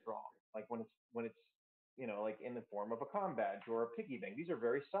rigid and strong. Like when it's like in the form of a com badge or a piggy bank. These are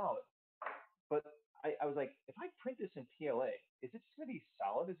very solid. But I was like, if I print this in PLA, is it just gonna be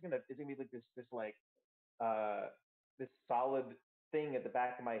solid? Is it gonna be like uh this solid thing at the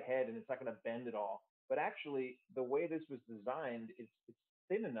back of my head, and it's not gonna bend at all? But actually, the way this was designed, it's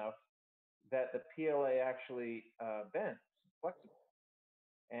thin enough that the PLA actually bends, flexible,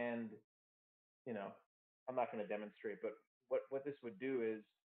 and you know, I'm not going to demonstrate, but what this would do is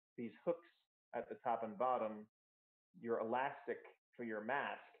these hooks at the top and bottom, your elastic for your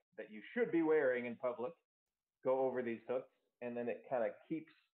mask that you should be wearing in public, go over these hooks, and then it kind of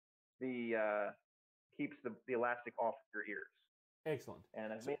the the elastic off your ears. Excellent.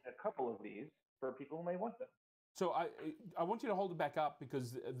 And I've So, made a couple of these for people who may want them. so I want you to hold it back up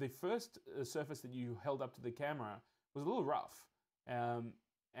because the first surface that you held up to the camera was a little rough, and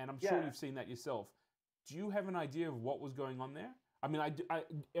I'm sure Yeah, you've seen that yourself. Do you have an idea of what was going on there? I mean,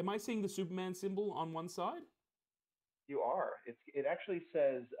 am I seeing the Superman symbol on one side? you are. It actually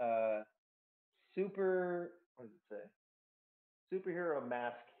says super. What does it say? Superhero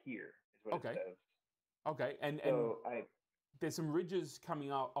mask here is what it Okay. says. Okay. And So I there's some ridges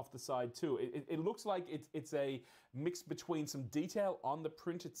coming out off the side too. It looks like it's a mix between some detail on the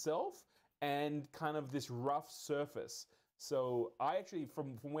print itself and kind of this rough surface. So I actually,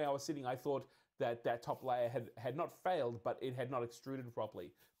 from where I was sitting, I thought that top layer had not failed, but it had not extruded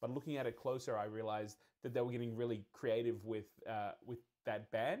properly. But looking at it closer, I realized that they were getting really creative with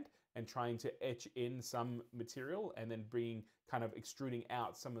that band and trying to etch in some material and then bringing kind of extruding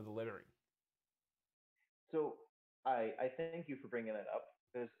out some of the lettering. so I thank you for bringing that up.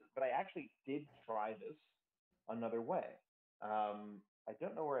 But I actually did try this another way. I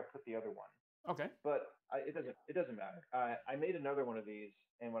don't know where I put the other one, Okay. but it doesn't matter. I made another one of these,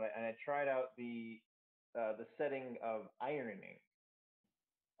 and I tried out the setting of ironing,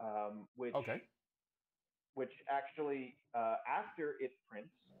 which Okay. actually after it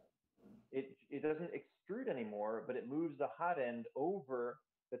prints, it doesn't extrude anymore, but it moves the hot end over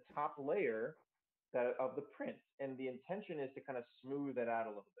the top layer of the print, and the intention is to kind of smooth that out a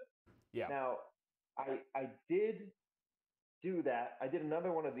little bit. Yeah. Now, I did do that. I did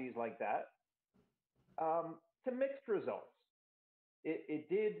another one of these like that, to mixed results. It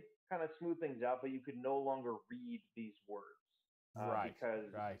did kind of smooth things out, but you could no longer read these words Right.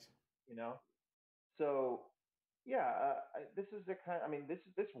 because Right. you know. So yeah, this is the kind. I mean,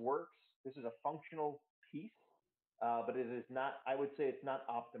 this works. This is a functional piece, but it is not. I would say it's not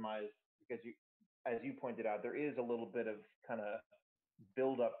optimized because as you pointed out, there is a little bit of kind of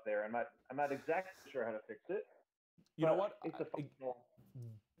build up there. I'm not exactly sure how to fix it, You know but what? it's a functional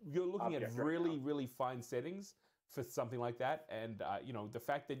You're looking at object right now. really, really fine settings for something like that. And, the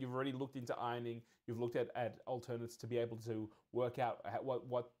fact that you've already looked into ironing, you've looked at alternates to be able to work out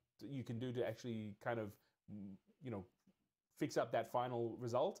what you can do to actually kind of, you know, fix up that final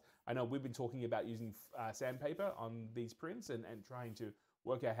result. I know we've been talking about using sandpaper on these prints and trying to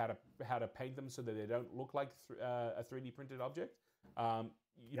work out how to paint them so that they don't look like a 3D printed object. Um,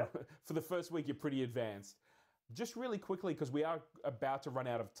 Yep. for the first week, you're pretty advanced. Just really quickly, because we are about to run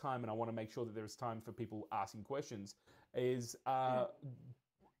out of time, and I want to make sure that there's time for people asking questions. Is Mhm.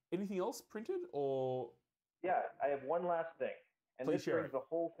 anything else printed, or Yeah, I have one last thing, and please this share brings it? the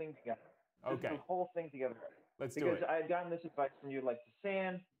whole thing together. This is the Okay, whole thing together let's do because it. I had gotten this advice from you, like to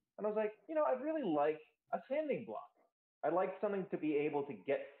sand, and I was like, I'd really like a sanding block. I'd like something to be able to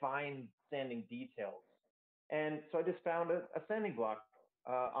get fine sanding details, and so I just found a sanding block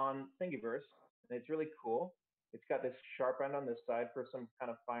on Thingiverse, and it's really cool. It's got this sharp end on this side for some kind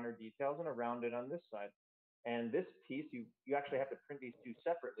of finer details, and a rounded on this side. And this piece, you actually have to print these two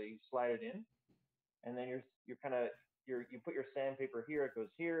separately. You slide it in, and then you're kind of you put your sandpaper here. It goes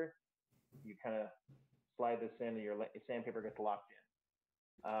here. You kind of slide this in, and your sandpaper gets locked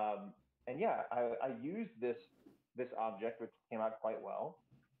in. And yeah, I used this object, which came out quite well,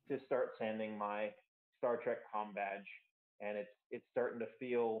 to start sanding my Star Trek com badge and it's starting to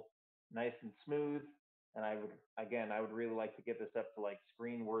feel nice and smooth. And I would really like to get this up to like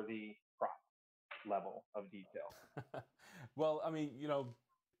screen worthy prop level of detail. Well, I mean,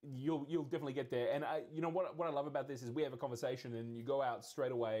 you'll definitely get there. And what I love about this is we have a conversation, and you go out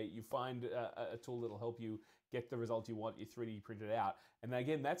straight away. You find a tool that'll help you get the results you want. You 3D print it out, and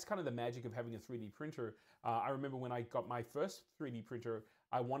again, that's kind of the magic of having a 3D printer. I remember when I got my first 3D printer,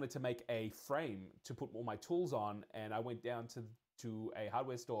 I wanted to make a frame to put all my tools on, and I went down to a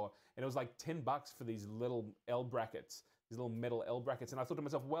hardware store, and it was like $10 for these little L brackets, these little metal L brackets, and I thought to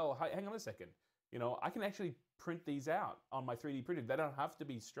myself, well, hang on a second. I can actually print these out on my 3D printer. They don't have to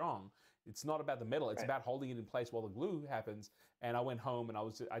be strong. It's not about the metal. It's about holding it in place while the glue happens. And I went home and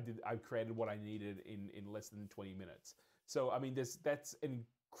I created what I needed in less than 20 minutes. So, I mean, that's an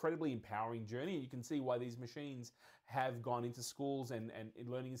incredibly empowering journey. You can see why these machines have gone into schools and in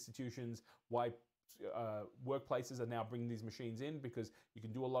learning institutions, why workplaces are now bringing these machines in, because you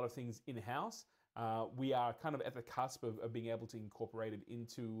can do a lot of things in-house. We are kind of at the cusp of being able to incorporate it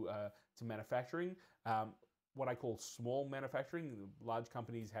into to manufacturing. What I call small manufacturing. Large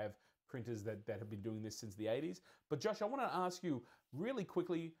companies have printers that have been doing this since the 80s. But Josh, I want to ask you really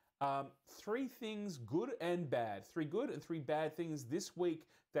quickly, 3 things, good and bad, 3 good and 3 bad things this week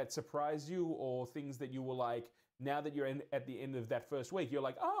that surprised you, or things that you were like, now that you're at the end of that first week, you're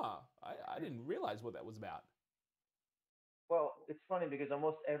like, I didn't realize what that was about. Well, it's funny because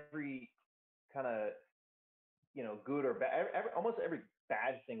almost every kind of good or bad, almost every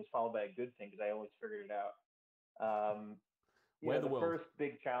bad thing is followed by a good thing, because I always figured it out. The first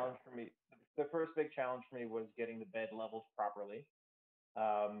big challenge for me, was getting the bed levels properly,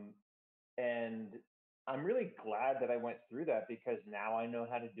 and I'm really glad that I went through that, because now I know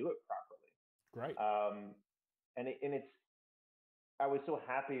how to do it properly. Great. I was so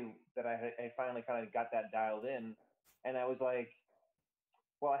happy that I finally kind of got that dialed in, and I was like,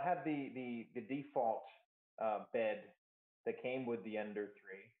 well, I had the default bed that came with the Ender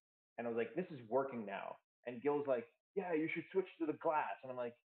 3, and I was like, this is working now. And Gil's like, yeah, you should switch to the glass. And I'm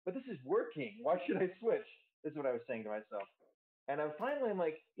like, but this is working. Why should I switch? This is what I was saying to myself. And I'm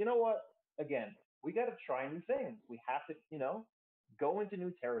like, you know what? Again, we got to try new things. We have to, go into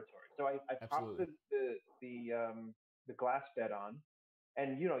new territory. So I popped the glass bed on,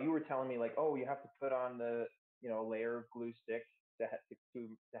 and you were telling me like, oh, you have to put on the layer of glue stick to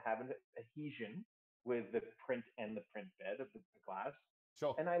have an adhesion with the print and the print bed of the glass.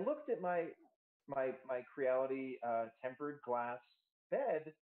 Sure. And I looked at my Creality tempered glass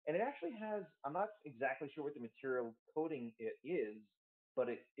bed, and it actually has, I'm not exactly sure what the material coating it is, but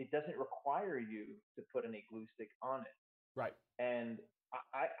it doesn't require you to put any glue stick on it. Right. And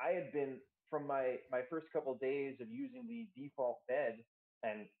I had been, from my first couple of days of using the default bed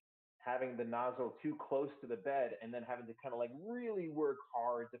and having the nozzle too close to the bed, and then having to kind of like really work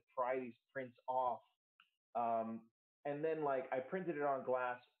hard to pry these prints off. And then like I printed it on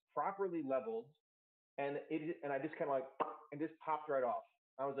glass properly leveled, and I just kind of like, and just popped right off.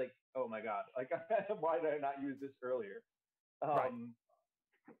 I was like, oh my God, like why did I not use this earlier? Right.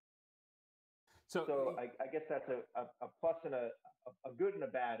 So I guess that's a plus and a good and a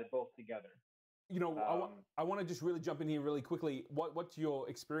bad both together. I want to just really jump in here really quickly. What you're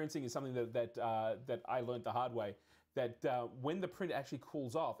experiencing is something that I learned the hard way. That when the print actually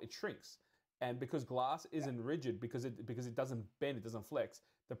cools off, it shrinks, and because glass isn't rigid, because it doesn't bend, it doesn't flex,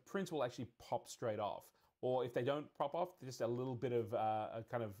 the prints will actually pop straight off. Or if they don't pop off, just a little bit of a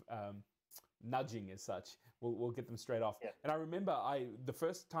kind of nudging as such will get them straight off. Yeah. And I remember the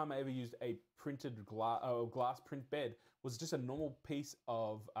first time I ever used a printed glass print bed was just a normal piece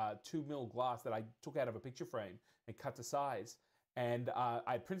of 2mm glass that I took out of a picture frame and cut to size. And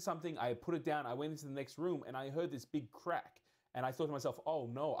I printed something, I put it down, I went into the next room, and I heard this big crack. And I thought to myself, oh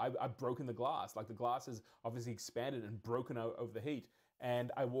no, I've broken the glass. Like the glass has obviously expanded and broken over the heat.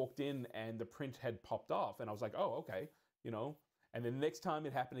 And I walked in and the print had popped off, and I was like, oh, okay, And then the next time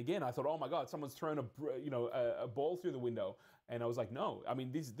it happened again, I thought, oh my God, someone's thrown a ball through the window. And I was like, no, I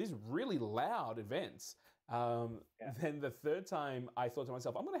mean, these really loud events. Then the third time I thought to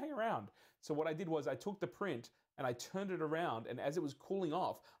myself, I'm going to hang around. So what I did was I took the print and I turned it around, and as it was cooling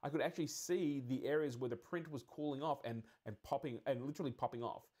off, I could actually see the areas where the print was cooling off and popping, and literally popping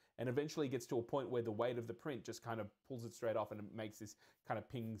off. And eventually it gets to a point where the weight of the print just kind of pulls it straight off, and it makes this kind of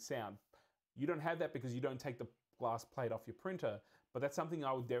ping sound. You don't have that because you don't take the glass plate off your printer, but that's something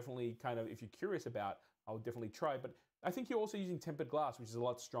I would definitely kind of, if you're curious about, I would definitely try. But I think you're also using tempered glass, which is a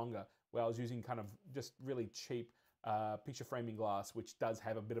lot stronger, where I was using kind of just really cheap picture framing glass, which does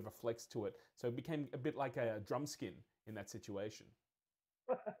have a bit of a flex to it. So it became a bit like a drum skin in that situation.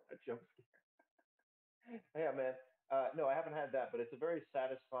 A jump scare. Yeah, man. No, I haven't had that, but it's a very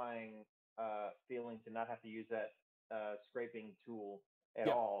satisfying feeling to not have to use that scraping tool at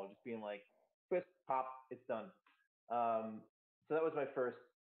Yeah. all. Just being like, twist, pop, it's done. So that was my first,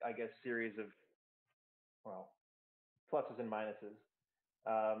 I guess, series of, well, pluses and minuses.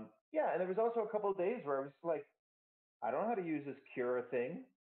 Yeah, and there was also a couple of days where I was like, I don't know how to use this Cura thing.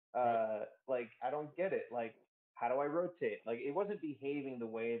 Right. Like, I don't get it. Like, how do I rotate? Like, it wasn't behaving the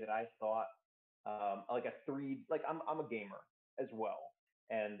way that I thought. Like a three, like I'm a gamer as well,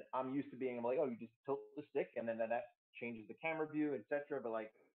 and I'm used to being like, oh, you just tilt the stick, and then that changes the camera view, etc. But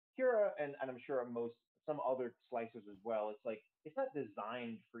like Cura, and I'm sure some other slicers as well. It's like it's not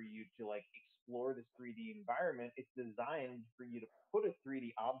designed for you to like explore this 3D environment. It's designed for you to put a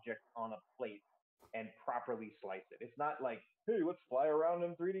 3D object on a plate and properly slice it. It's not like, hey, let's fly around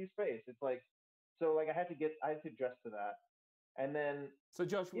in 3D space. It's like, so like I had to adjust to that. And then, So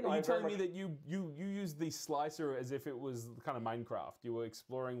Josh, you know, are you I very telling much, me that you used the slicer as if it was kind of Minecraft? You were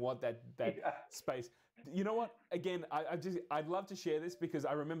exploring what that yeah, space. You know what? Again, I'd love to share this because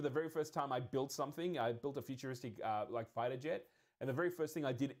I remember the very first time I built something. I built a futuristic like fighter jet, and the very first thing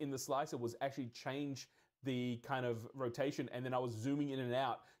I did in the slicer was actually change the kind of rotation, and then I was zooming in and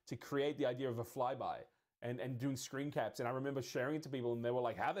out to create the idea of a flyby. And doing screen caps, and I remember sharing it to people, and they were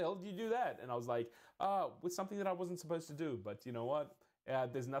like, "How the hell did you do that?" And I was like, with something that I wasn't supposed to do. But you know what?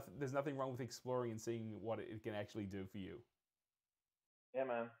 There's nothing wrong with exploring and seeing what it can actually do for you. yeah,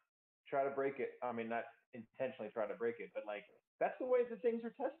 man, try to break it. I mean, not intentionally try to break it, but like that's the way that things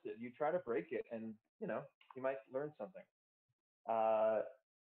are tested. You try to break it, and you know, you might learn something. Uh,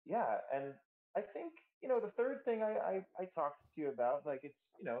 yeah, and I think the third thing I talked to you about, like it's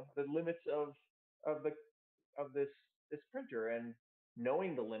the limits of the of this printer and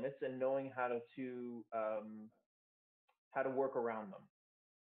knowing the limits and knowing how to work around them.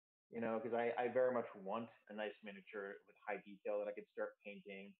 Because I very much want a nice miniature with high detail that I could start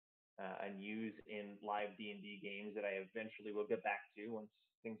painting and use in live D&D games that I eventually will get back to once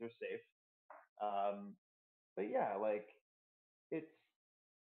things are safe. Um, but yeah, like it's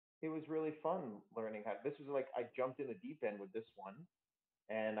it was really fun learning how. This was like I jumped in the deep end with this one,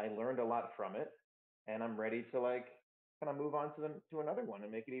 and I learned a lot from it, and I'm ready to like kind of move on to another one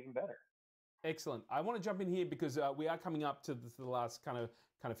and make it even better. Excellent. I want to jump in here because we are coming up to the last kind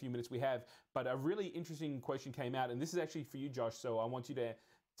of few minutes we have. But a really interesting question came out, and this is actually for you, Josh. So I want you to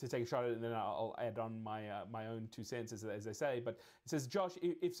take a shot at it, and then I'll add on my own 2 cents, as they say. But it says, Josh,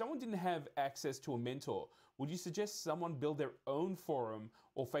 if someone didn't have access to a mentor, would you suggest someone build their own forum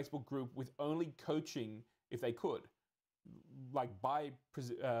or Facebook group with only coaching if they could, like by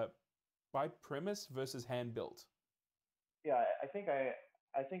premise versus hand built? Yeah, I think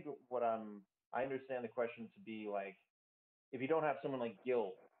what I understand the question to be like if you don't have someone like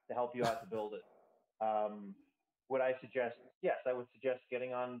Gil to help you out to build it, would I suggest? Yes, I would suggest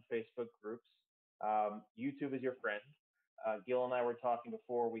getting on Facebook groups. YouTube is your friend. Gil and I were talking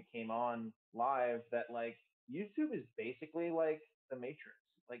before we came on live that like YouTube is basically like the Matrix.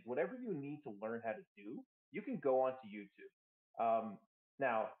 Like whatever you need to learn how to do, you can go onto YouTube.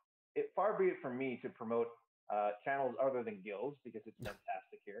 Now, far be it from me to promote channels other than Gil's because it's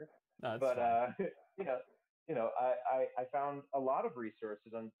fantastic here. No, it's But fine. you know, I found a lot of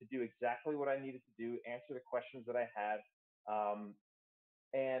resources on to do exactly what I needed to do, answer the questions that I had. Um,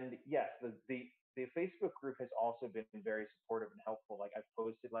 and yes, the Facebook group has also been very supportive and helpful. Like I've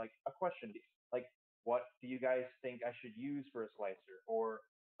posted like a question, like what do you guys think I should use for a slicer? Or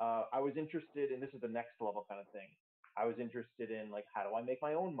I was interested, and this is the next level kind of thing. I was interested in like how do I make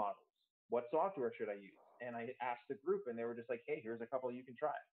my own models? What software should I use? And I asked the group, and they were just like, hey, here's a couple you can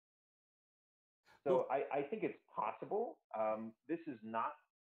try. So Look, I think it's possible. This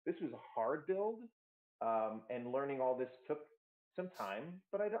was a hard build, and learning all this took some time,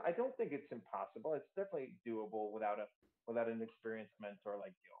 but I don't think it's impossible. It's definitely doable without an experienced mentor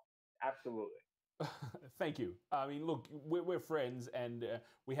like you. Absolutely. thank you. I mean, look, we're friends, and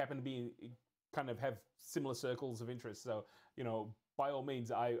we happen to be kind of have similar circles of interest. So, by all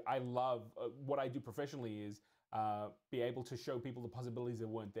means, I love what I do professionally is be able to show people the possibilities that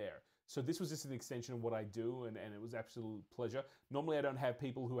weren't there. So this was just an extension of what I do, and it was absolute pleasure. Normally, I don't have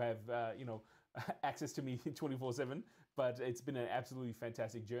people who have access to me 24/7, but it's been an absolutely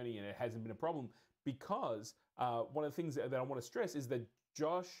fantastic journey, and it hasn't been a problem because one of the things that I want to stress is that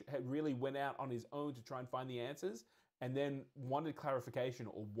Josh had really went out on his own to try and find the answers, and then wanted clarification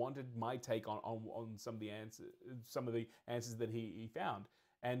or wanted my take on some of the answers that he found.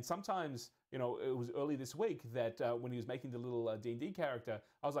 And sometimes, it was early this week that when he was making the little D&D character,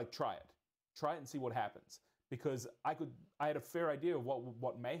 I was like, try it and see what happens, because I had a fair idea of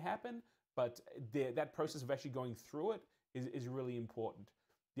what may happen, but that process of actually going through it is really important.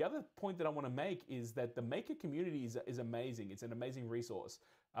 The other point that I want to make is that the maker community is amazing. It's an amazing resource.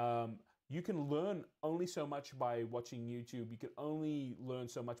 You can learn only so much by watching YouTube. You can only learn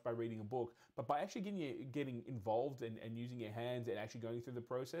so much by reading a book. But by actually getting involved and using your hands and actually going through the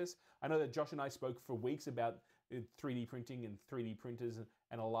process, I know that Josh and I spoke for weeks about 3D printing and 3D printers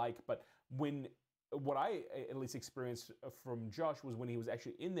and alike. But what I at least experienced from Josh was when he was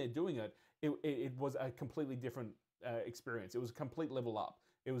actually in there doing it, it was a completely different experience. It was a complete level up.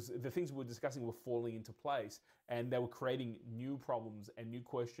 It was the things we were discussing were falling into place, and they were creating new problems and new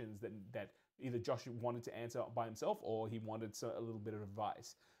questions that either Josh wanted to answer by himself or he wanted a little bit of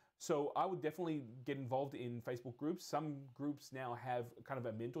advice. So I would definitely get involved in Facebook groups. Some groups now have kind of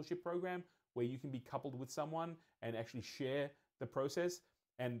a mentorship program where you can be coupled with someone and actually share the process.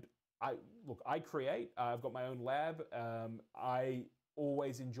 And I create. I've got my own lab. I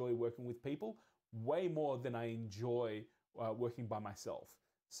always enjoy working with people way more than I enjoy working by myself.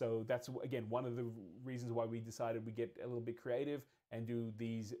 So that's, again, one of the reasons why we decided we get a little bit creative and do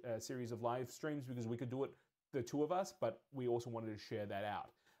these series of live streams, because we could do it, the two of us, but we also wanted to share that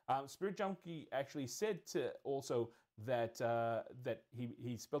out. Spirit Junkie actually said also that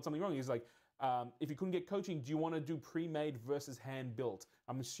he spelled something wrong. He's like, if you couldn't get coaching, do you want to do pre-made versus hand-built?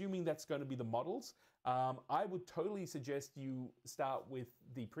 I'm assuming that's going to be the models. I would totally suggest you start with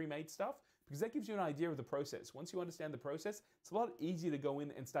the pre-made stuff, because that gives you an idea of the process. Once you understand the process, it's a lot easier to go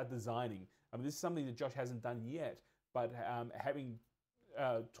in and start designing. I mean, this is something that Josh hasn't done yet, but having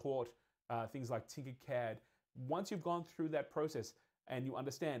taught things like Tinkercad, once you've gone through that process and you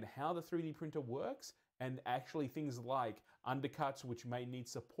understand how the 3D printer works, and actually things like undercuts, which may need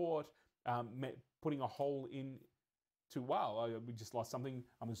support, putting a hole in to, wow, we just lost something.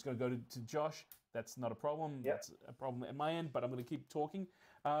 I'm just going to go to Josh. That's not a problem. Yep. That's a problem at my end, but I'm going to keep talking.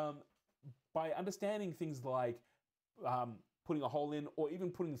 By understanding things like putting a hole in, or even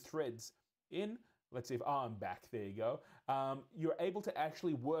putting threads in, let's see if I'm back, there you go, you're able to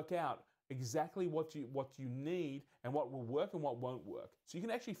actually work out exactly what you need and what will work and what won't work. So you can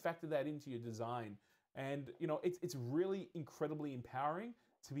actually factor that into your design. And it's really incredibly empowering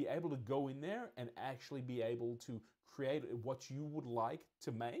to be able to go in there and actually be able to create what you would like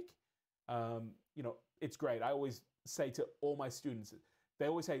to make. It's great. I always say to all my students, they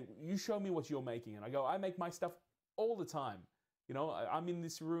always say, you show me what you're making. And I go, I make my stuff all the time. I'm in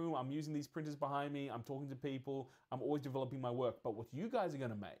this room, I'm using these printers behind me, I'm talking to people, I'm always developing my work. But what you guys are going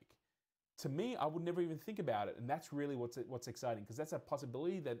to make, to me, I would never even think about it. And that's really what's exciting, because that's a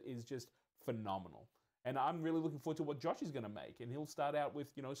possibility that is just phenomenal. And I'm really looking forward to what Josh is going to make. And he'll start out with,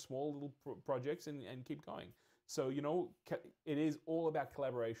 small little projects and keep going. So, it is all about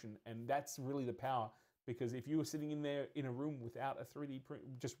collaboration. And that's really the power. Because if you were sitting in there in a room without a 3D print,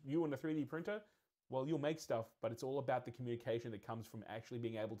 just you and a 3D printer, well, you'll make stuff, but it's all about the communication that comes from actually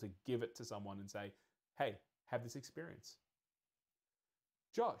being able to give it to someone and say, hey, have this experience.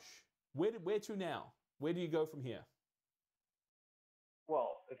 Josh, where to now? Where do you go from here?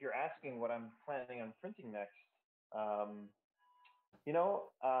 Well, if you're asking what I'm planning on printing next, I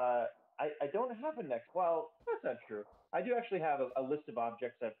don't have a next. Well, that's not true. I do actually have a list of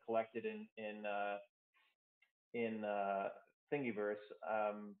objects I've collected in Thingiverse.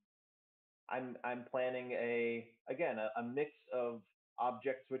 I'm planning a mix of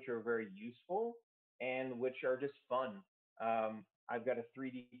objects which are very useful and which are just fun. I've got a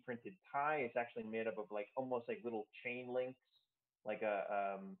 3D printed tie. It's actually made up of almost like little chain links, like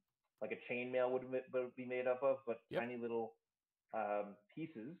a chainmail would be made up of, but Yep. tiny little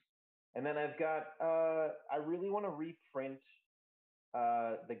pieces. And then I've got I really want to reprint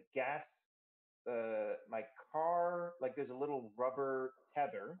the gas. My car, there's a little rubber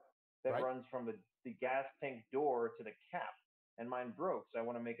tether that Right. runs from the gas tank door to the cap, and mine broke, so I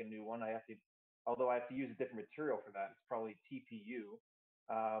want to make a new one. Although I have to use a different material for that. It's probably TPU.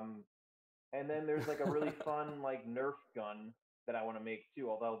 And then there's a really fun Nerf gun that I want to make too,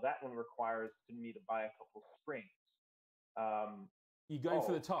 although that one requires me to buy a couple springs. You're going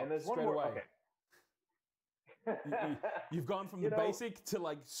for the top and there's straight one more, away. Okay. You've gone from the basic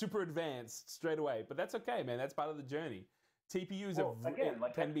to super advanced straight away, but that's okay, man. That's part of the journey. TPUs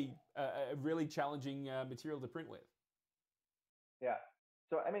can be a really challenging material to print with. Yeah.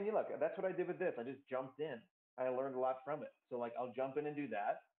 So I mean, look, that's what I did with this. I just jumped in. I learned a lot from it. So I'll jump in and do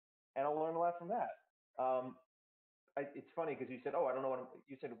that, and I'll learn a lot from that. It's funny because you said, "Oh, I don't know what."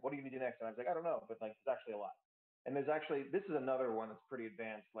 You said, "What are you gonna do next?" And I was like, "I don't know," but there's actually a lot. And this is another one that's pretty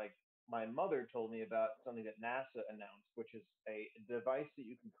advanced. my mother told me about something that NASA announced, which is a device that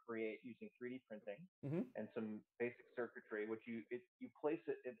you can create using 3D printing Mm-hmm. and some basic circuitry, which you place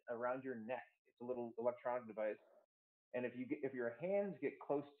it around your neck. It's a little electronic device, and if your hands get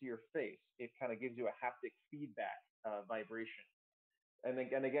close to your face, it kind of gives you a haptic feedback vibration. And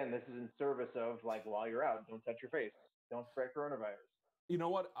again, this is in service of like while you're out, don't touch your face, don't spread coronavirus. You know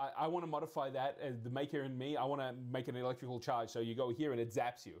what? I want to modify that as the maker in me. I want to make an electrical charge. So you go here and it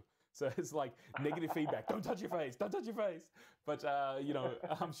zaps you. So it's like negative feedback. Don't touch your face. Don't touch your face. But, you know,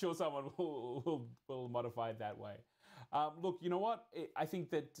 I'm sure someone will modify it that way. Look, you know what? I think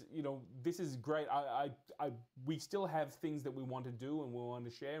that, you know, this is great. We still have things that we want to do and we want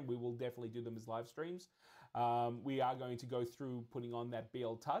to share, and we will definitely do them as live streams. We are going to go through putting on that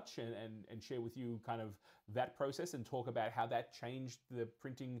BL Touch and share with you kind of that process and talk about how that changed the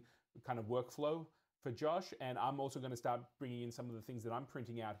printing kind of workflow for Josh. And I'm also going to start bringing in some of the things that I'm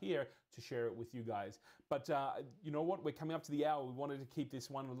printing out here to share it with you guys. But you know what? We're coming up to the hour. We wanted to keep this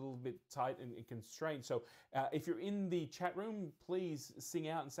one a little bit tight and constrained. So if you're in the chat room, please sing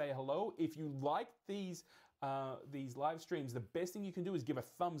out and say hello. If you like these live streams, the best thing you can do is give a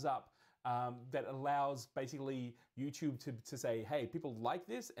thumbs up. That allows basically YouTube to say, hey, people like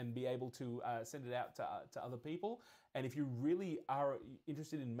this, and be able to send it out to other people. And if you really are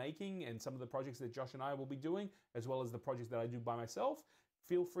interested in making and some of the projects that Josh and I will be doing, as well as the projects that I do by myself,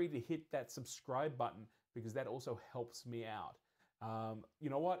 feel free to hit that subscribe button, because that also helps me out. You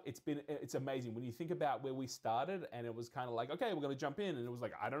know what? It's amazing when you think about where we started, and it was kind of like, okay, we're going to jump in, and it was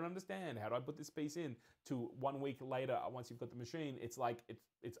like, I don't understand, how do I put this piece in? To 1 week later, once you've got the machine, it's like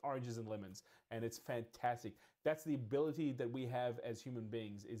it's oranges and lemons, and it's fantastic. That's the ability that we have as human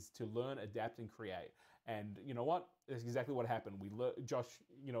beings, is to learn, adapt, and create. And you know what? That's exactly what happened. We learned, Josh.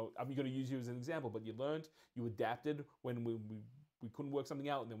 You know, I'm going to use you as an example, but you learned, you adapted when we couldn't work something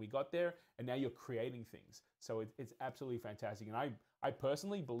out, and then we got there, and now you're creating things. So it's absolutely fantastic. And I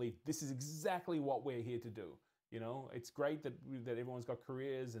personally believe this is exactly what we're here to do. You know, it's great that everyone's got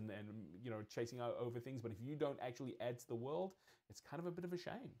careers and you know, chasing over things, but if you don't actually add to the world, it's kind of a bit of a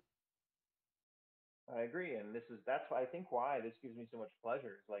shame. I agree, and that's why I think why this gives me so much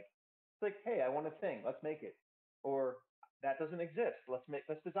pleasure. It's like, hey, I want a thing, let's make it, or that doesn't exist, let's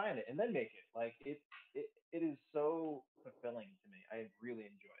design it and then make it. Like it is so fulfilling to me. I really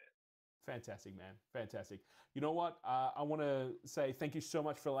enjoy it. Fantastic, man. Fantastic. You know what? I want to say thank you so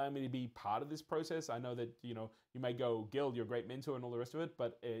much for allowing me to be part of this process. I know that, you know, you may go, Gil, you're a great mentor and all the rest of it,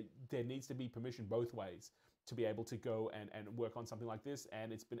 but there needs to be permission both ways to be able to go and work on something like this.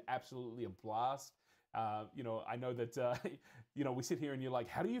 And it's been absolutely a blast. You know, I know that, you know, we sit here and you're like,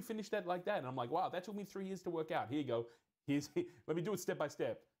 how do you finish that like that? And I'm like, wow, that took me 3 years to work out. Here you go. Let me do it step by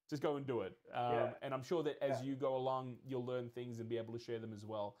step. Just go and do it. And I'm sure that as you go along, you'll learn things and be able to share them as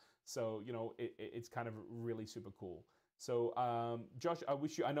well. So, you know, it's kind of really super cool. So, Josh,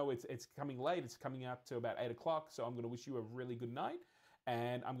 I know it's coming late. It's coming out to about 8 o'clock. So I'm going to wish you a really good night.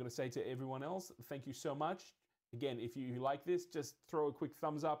 And I'm going to say to everyone else, thank you so much. Again, if you like this, just throw a quick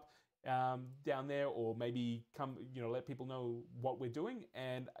thumbs up down there, or maybe come, you know, let people know what we're doing.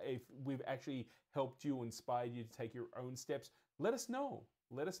 And if we've actually helped you, inspired you to take your own steps, let us know.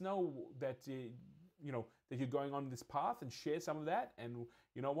 Let us know that, you know, that you're going on this path, and share some of that. And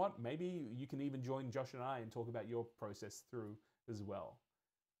you know what? Maybe you can even join Josh and I and talk about your process through as well.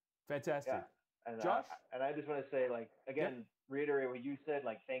 Fantastic. Yeah. And Josh? I just want to say, like, again, reiterate what you said.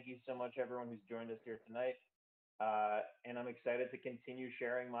 Like, thank you so much, everyone who's joined us here tonight. And I'm excited to continue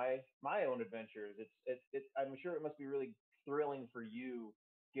sharing my own adventures. I'm sure it must be really thrilling for you,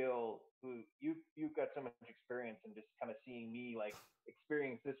 Gil, who you've got so much experience, and just kind of seeing me like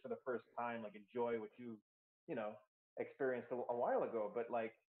experience this for the first time, like enjoy what you know, experienced a while ago. But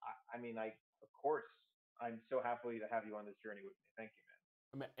like, I mean, of course, I'm so happy to have you on this journey with me. Thank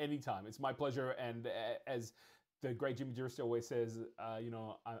you, man. Anytime. It's my pleasure. And as the great Jimmy Durst always says, you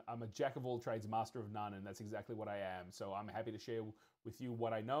know, I'm a jack of all trades, master of none, and that's exactly what I am. So I'm happy to share with you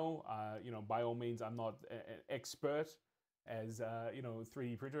what I know. You know, by all means, I'm not an expert as you know,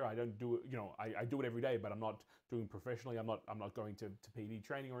 3D printer. I don't do it. You know, I do it every day, but I'm not doing professionally. I'm not going to PD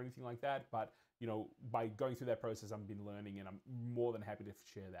training or anything like that. But you know, by going through that process, I've been learning, and I'm more than happy to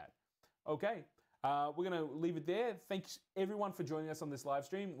share that. Okay. We're going to leave it there. Thanks everyone for joining us on this live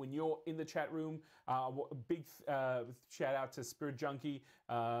stream. When you're in the chat room, a big shout out to Spirit Junkie.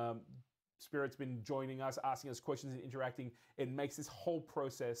 Spirit's been joining us, asking us questions and interacting. It makes this whole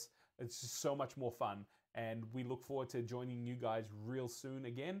process, it's just so much more fun. And we look forward to joining you guys real soon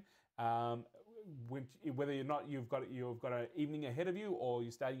again. Whether or not you've got an evening ahead of you, or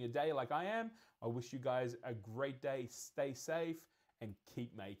you're starting your day like I am, I wish you guys a great day. Stay safe and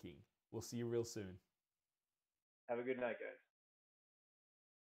keep making. We'll see you real soon. Have a good night, guys.